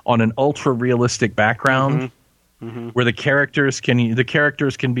characters on an ultra realistic background, where the characters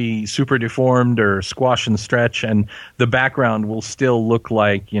can be super deformed or squash and stretch, and the background will still look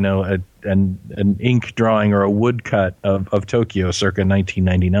like an ink drawing or a woodcut of Tokyo circa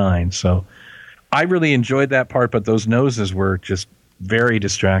 1999. So I really enjoyed that part, but those noses were just very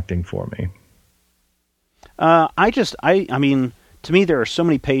distracting for me. I mean, to me, there are so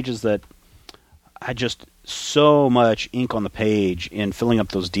many pages that so much ink on the page in filling up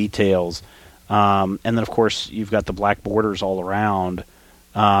those details. And then, of course, you've got the black borders all around,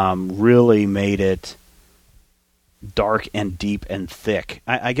 really made it dark and deep and thick.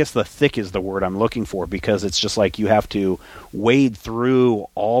 I guess the thick is the word I'm looking for, because it's just like you have to wade through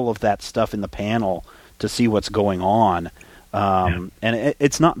all of that stuff in the panel to see what's going on. And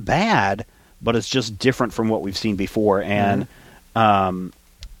it's not bad, but it's just different from what we've seen before. And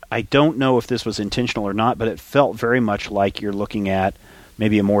I don't know if this was intentional or not, but it felt very much like you're looking at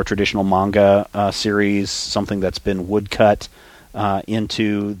maybe a more traditional manga series, something that's been woodcut.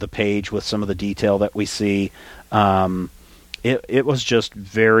 into the page with some of the detail that we see. It was just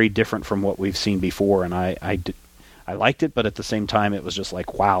very different from what we've seen before, and I liked it, but at the same time, it was just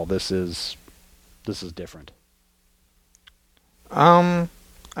like, wow, this is different. I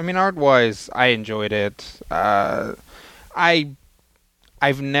mean, art-wise, I enjoyed it. I've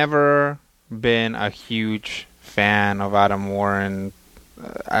never been a huge fan of Adam Warren.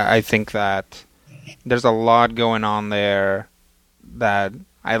 I think that there's a lot going on there that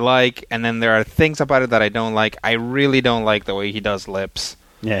I like, and then there are things about it that I don't like. I really don't like the way he does lips.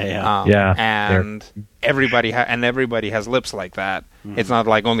 And everybody has lips like that. Mm-hmm. It's not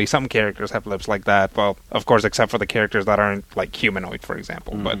like only some characters have lips like that. Well, of course, except for the characters that aren't like humanoid, for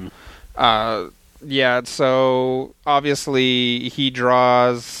example. Mm-hmm. But so obviously he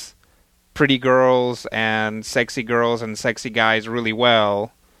draws pretty girls and sexy guys really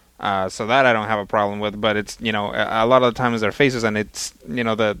well. So that I don't have a problem with, but it's, a lot of the times their faces, and it's,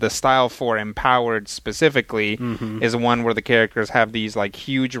 the style for Empowered specifically is one where the characters have these like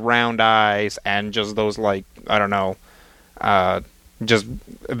huge round eyes and just those like, I don't know, just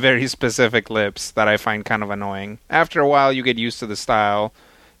very specific lips that I find kind of annoying. After a while you get used to the style.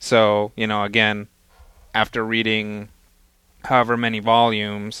 So, again, after reading however many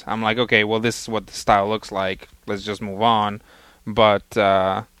volumes, I'm like, okay, well, this is what the style looks like. Let's just move on. But,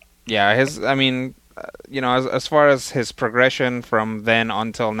 as far as his progression from then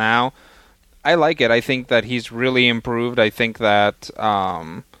until now, I like it. I think that he's really improved. I think that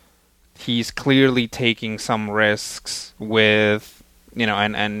he's clearly taking some risks with,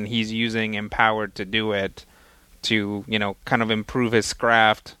 and he's using Empowered to do it, to, kind of improve his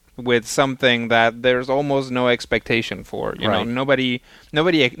craft with something that there's almost no expectation for. You know, nobody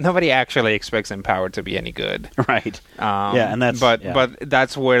actually expects Empowered to be any good. Right. And that's but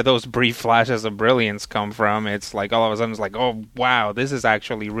that's where those brief flashes of brilliance come from. It's like all of a sudden it's like, oh wow, this is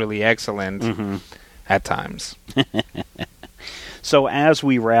actually really excellent at times. So as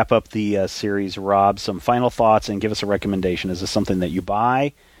we wrap up the series, Rob, some final thoughts and give us a recommendation. Is this something that you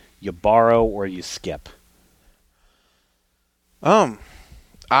buy, you borrow, or you skip?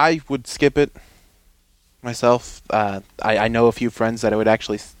 I would skip it myself. I know a few friends that I would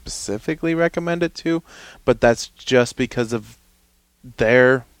actually specifically recommend it to, but that's just because of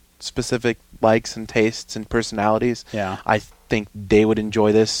their specific likes and tastes and personalities. Yeah. I think they would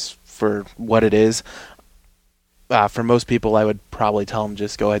enjoy this for what it is. For most people, I would probably tell them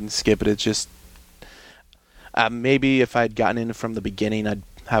just go ahead and skip it. It's just maybe if I'd gotten in from the beginning, I'd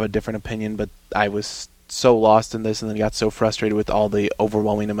have a different opinion, but I was so lost in this and then got so frustrated with all the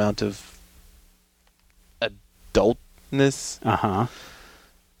overwhelming amount of adultness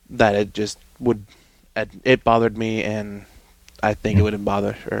that it just it bothered me, and I think it wouldn't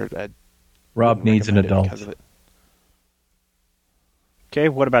bother Rob needs an adult. Because of it. Okay,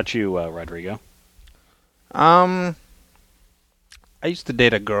 what about you, Rodrigo? I used to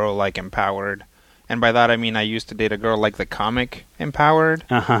date a girl like Empowered. And by that I mean I used to date a girl like the comic Empowered.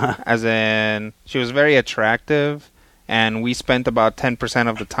 As in, she was very attractive, and we spent about 10%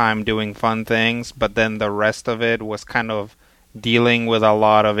 of the time doing fun things, but then the rest of it was kind of dealing with a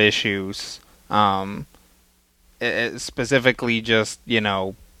lot of issues. Specifically just,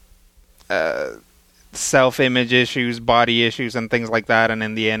 self-image issues, body issues, and things like that, and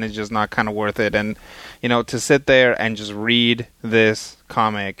in the end it's just not kind of worth it. And, to sit there and just read this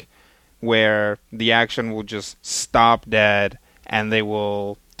comic where the action will just stop dead and they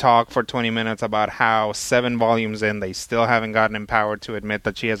will talk for 20 minutes about how 7 volumes in they still haven't gotten Empowered to admit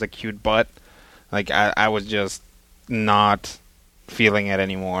that she has a cute butt. Like, I was just not feeling it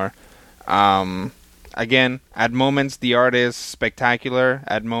anymore. Again, at moments the art is spectacular.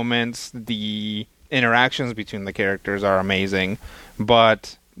 At moments the interactions between the characters are amazing.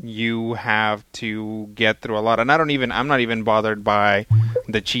 But you have to get through a lot. And I'm not even bothered by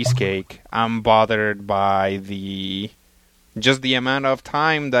the cheesecake. I'm bothered by the amount of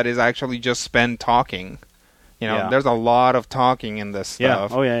time that is actually just spent talking. There's a lot of talking in this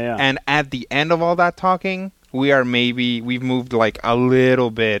stuff. Yeah. And at the end of all that talking, we've moved like a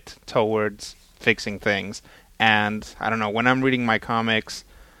little bit towards fixing things. And I don't know, when I'm reading my comics,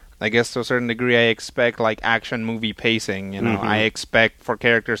 I guess to a certain degree I expect like action movie pacing, I expect for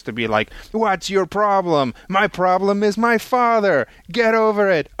characters to be like, what's your problem? My problem is my father. Get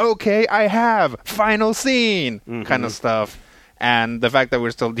over it. Okay, I have. Final scene. Kind of stuff. And the fact that we're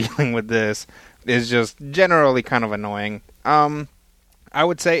still dealing with this is just generally kind of annoying. I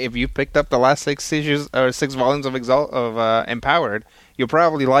would say if you picked up the last 6 issues or 6 volumes of Empowered, you'll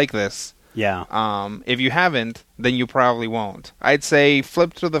probably like this. Yeah. If you haven't, then you probably won't. I'd say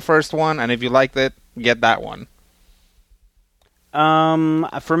flip to the first one, and if you liked it, get that one.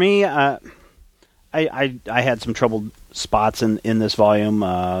 For me, I had some troubled spots in this volume.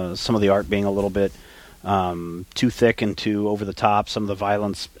 Some of the art being a little bit too thick and too over the top. Some of the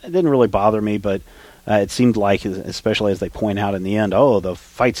violence, it didn't really bother me, but it seemed like, especially as they point out in the end, the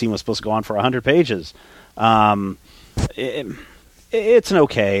fight scene was supposed to go on for 100 pages. It's an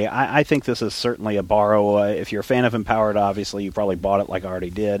okay. I think this is certainly a borrow. If you're a fan of Empowered, obviously you probably bought it like I already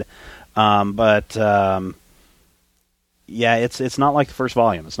did. Yeah, it's not like the first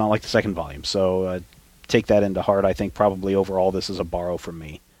volume. It's not like the second volume. So take that into heart. I think probably overall this is a borrow from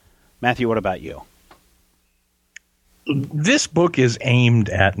me. Matthew, what about you? This book is aimed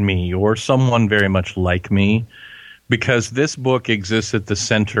at me or someone very much like me, because this book exists at the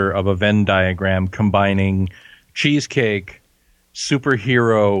center of a Venn diagram combining cheesecake,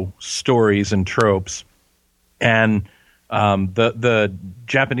 superhero stories and tropes, and the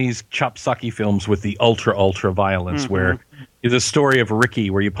Japanese chopsaki films with the ultra violence, where the story of Ricky,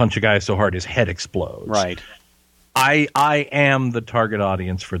 where you punch a guy so hard his head explodes. Right. I am the target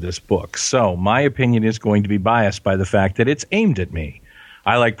audience for this book, so my opinion is going to be biased by the fact that it's aimed at me.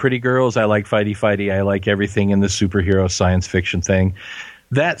 I like pretty girls, I like fighty, I like everything in the superhero science fiction thing.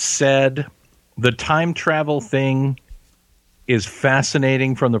 That said, the time travel thing is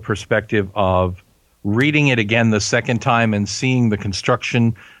fascinating from the perspective of reading it again the second time and seeing the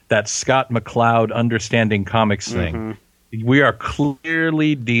construction, that Scott McCloud understanding comics thing. We are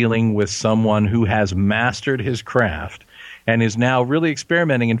clearly dealing with someone who has mastered his craft and is now really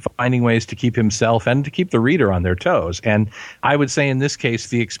experimenting and finding ways to keep himself and to keep the reader on their toes. And I would say in this case,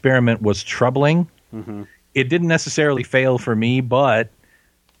 the experiment was troubling. It didn't necessarily fail for me, but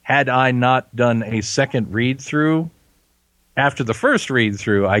had I not done a second read-through, after the first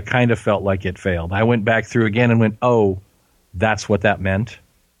read-through, I kind of felt like it failed. I went back through again and went, oh, that's what that meant.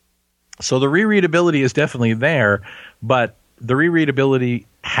 So the rereadability is definitely there, but the rereadability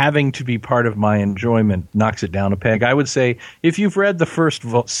having to be part of my enjoyment knocks it down a peg. I would say if you've read the first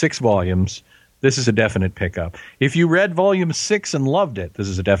 6 volumes, this is a definite pickup. If you read volume 6 and loved it, this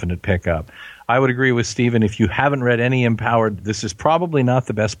is a definite pickup. I would agree with Stephen. If you haven't read any Empowered, this is probably not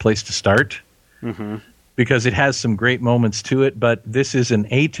the best place to start. Because it has some great moments to it, but this is an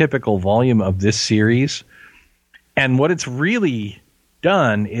atypical volume of this series. And what it's really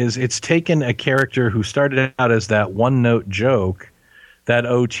done is it's taken a character who started out as that one-note joke, that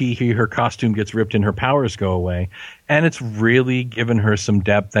her costume gets ripped and her powers go away, and it's really given her some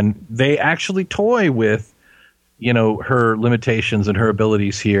depth. And they actually toy with, her limitations and her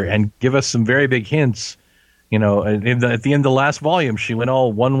abilities here and give us some very big hints. At the end of the last volume, she went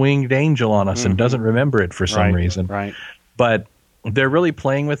all one-winged angel on us and doesn't remember it for some reason. Right. But they're really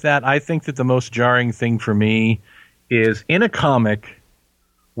playing with that. I think that the most jarring thing for me is in a comic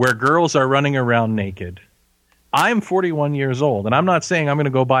where girls are running around naked. I'm 41 years old, and I'm not saying I'm going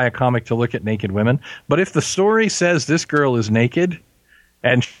to go buy a comic to look at naked women, but if the story says this girl is naked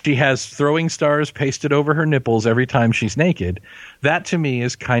and she has throwing stars pasted over her nipples every time she's naked, that to me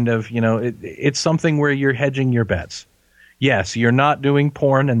is kind of, it's something where you're hedging your bets. Yes, you're not doing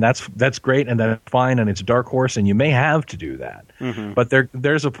porn, and that's great, and that's fine, and it's Dark Horse, and you may have to do that. But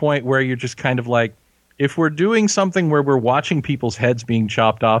there's a point where you're just kind of like, if we're doing something where we're watching people's heads being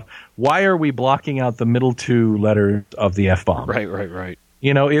chopped off, why are we blocking out the middle 2 letters of the F-bomb? Right.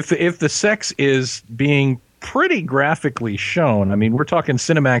 If the sex is being pretty graphically shown, I mean, we're talking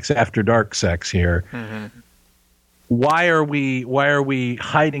Cinemax After Dark sex here. Why are we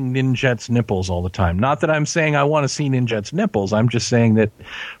hiding Ninjet's nipples all the time? Not that I'm saying I want to see Ninjet's nipples. I'm just saying that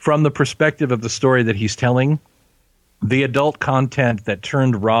from the perspective of the story that he's telling, the adult content that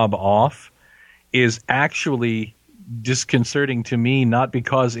turned Rob off is actually disconcerting to me, not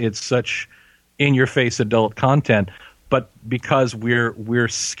because it's such in-your-face adult content, but because we're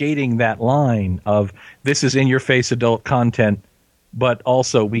skating that line of this is in-your-face adult content, but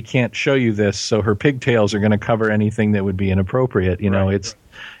also we can't show you this, so her pigtails are going to cover anything that would be inappropriate.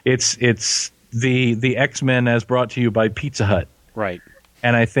 It's the X-Men as brought to you by Pizza Hut. Right.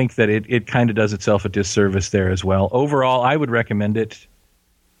 And I think that it kind of does itself a disservice there as well. Overall, I would recommend it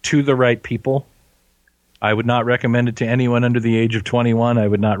to the right people. I would not recommend it to anyone under the age of 21. I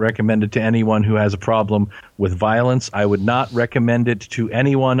would not recommend it to anyone who has a problem with violence. I would not recommend it to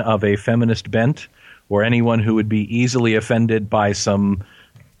anyone of a feminist bent or anyone who would be easily offended by some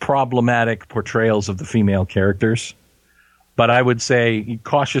problematic portrayals of the female characters. But I would say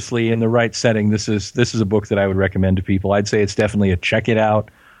cautiously in the right setting, this is a book that I would recommend to people. I'd say it's definitely a check it out,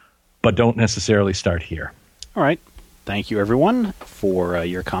 but don't necessarily start here. All right. Thank you, everyone, for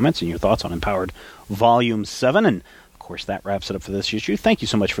your comments and your thoughts on Empowered Volume 7. And course, that wraps it up for this issue. Thank you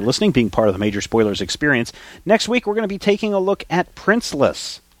so much for listening, being part of the Major Spoilers experience. Next week, we're going to be taking a look at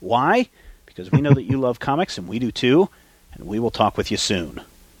Princeless. Why? Because we know that you love comics, and we do too, and we will talk with you soon.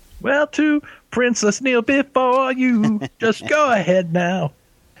 Well, to Princess kneel before you. Just go ahead now.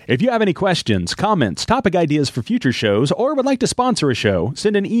 If you have any questions, comments, topic ideas for future shows, or would like to sponsor a show,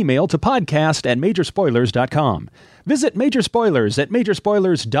 send an email to podcast@majorspoilers.com. Visit Major Spoilers at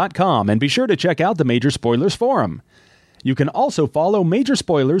majorspoilers.com and be sure to check out the Major Spoilers Forum. You can also follow Major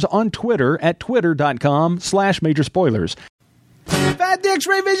Spoilers on Twitter at twitter.com/majorspoilers. If I had the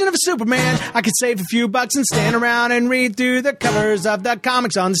X-ray vision of a Superman, I could save a few bucks and stand around and read through the covers of the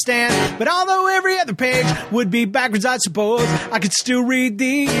comics on the stand. But although every other page would be backwards, I suppose, I could still read the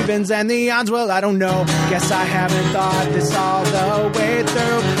evens and the odds. Well, I don't know. Guess I haven't thought this all the way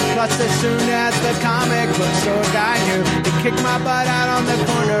through. Plus, as soon as the comic book store guy knew, he kicked my butt out on the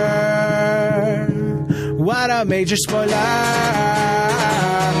corner. What a major spoiler.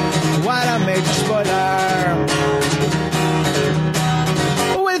 What a major spoiler.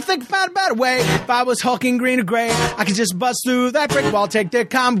 Think about a better way. If I was hulking green or gray, I could just bust through that brick wall, take their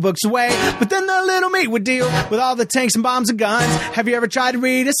comic books away. But then the little meat would deal with all the tanks and bombs and guns. Have you ever tried to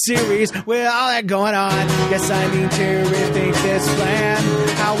read a series with all that going on? Guess I need to rethink this plan.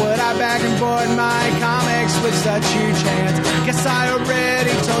 How would I bag and board my comics with such huge hands? Guess I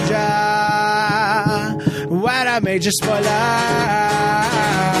already told ya. What a major spoiler.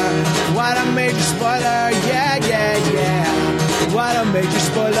 What a major spoiler. Yeah, yeah, yeah. What a major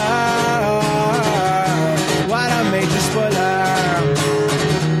spoiler. What a major spoiler.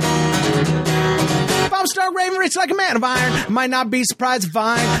 If I'm stark raving rich like a man of iron, I might not be surprised to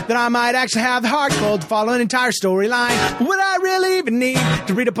find that I might actually have the heart cold to follow an entire storyline. Would I really even need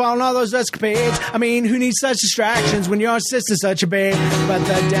to read upon all those escapades? I mean, who needs such distractions when your sister's such a babe? But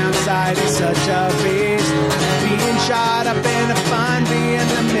the downside is such a beast. Being shot up in a fun, be in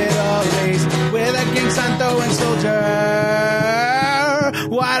the Middle East with a gang sign throwing soldier.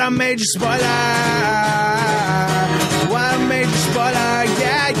 What a major spoiler. What a major spoiler.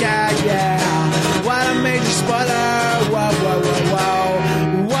 Yeah, yeah, yeah. What a major spoiler. Whoa, whoa, whoa,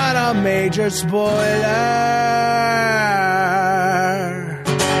 whoa. What a major spoiler.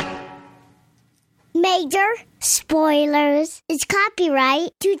 Major Spoilers is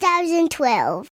copyright 2012.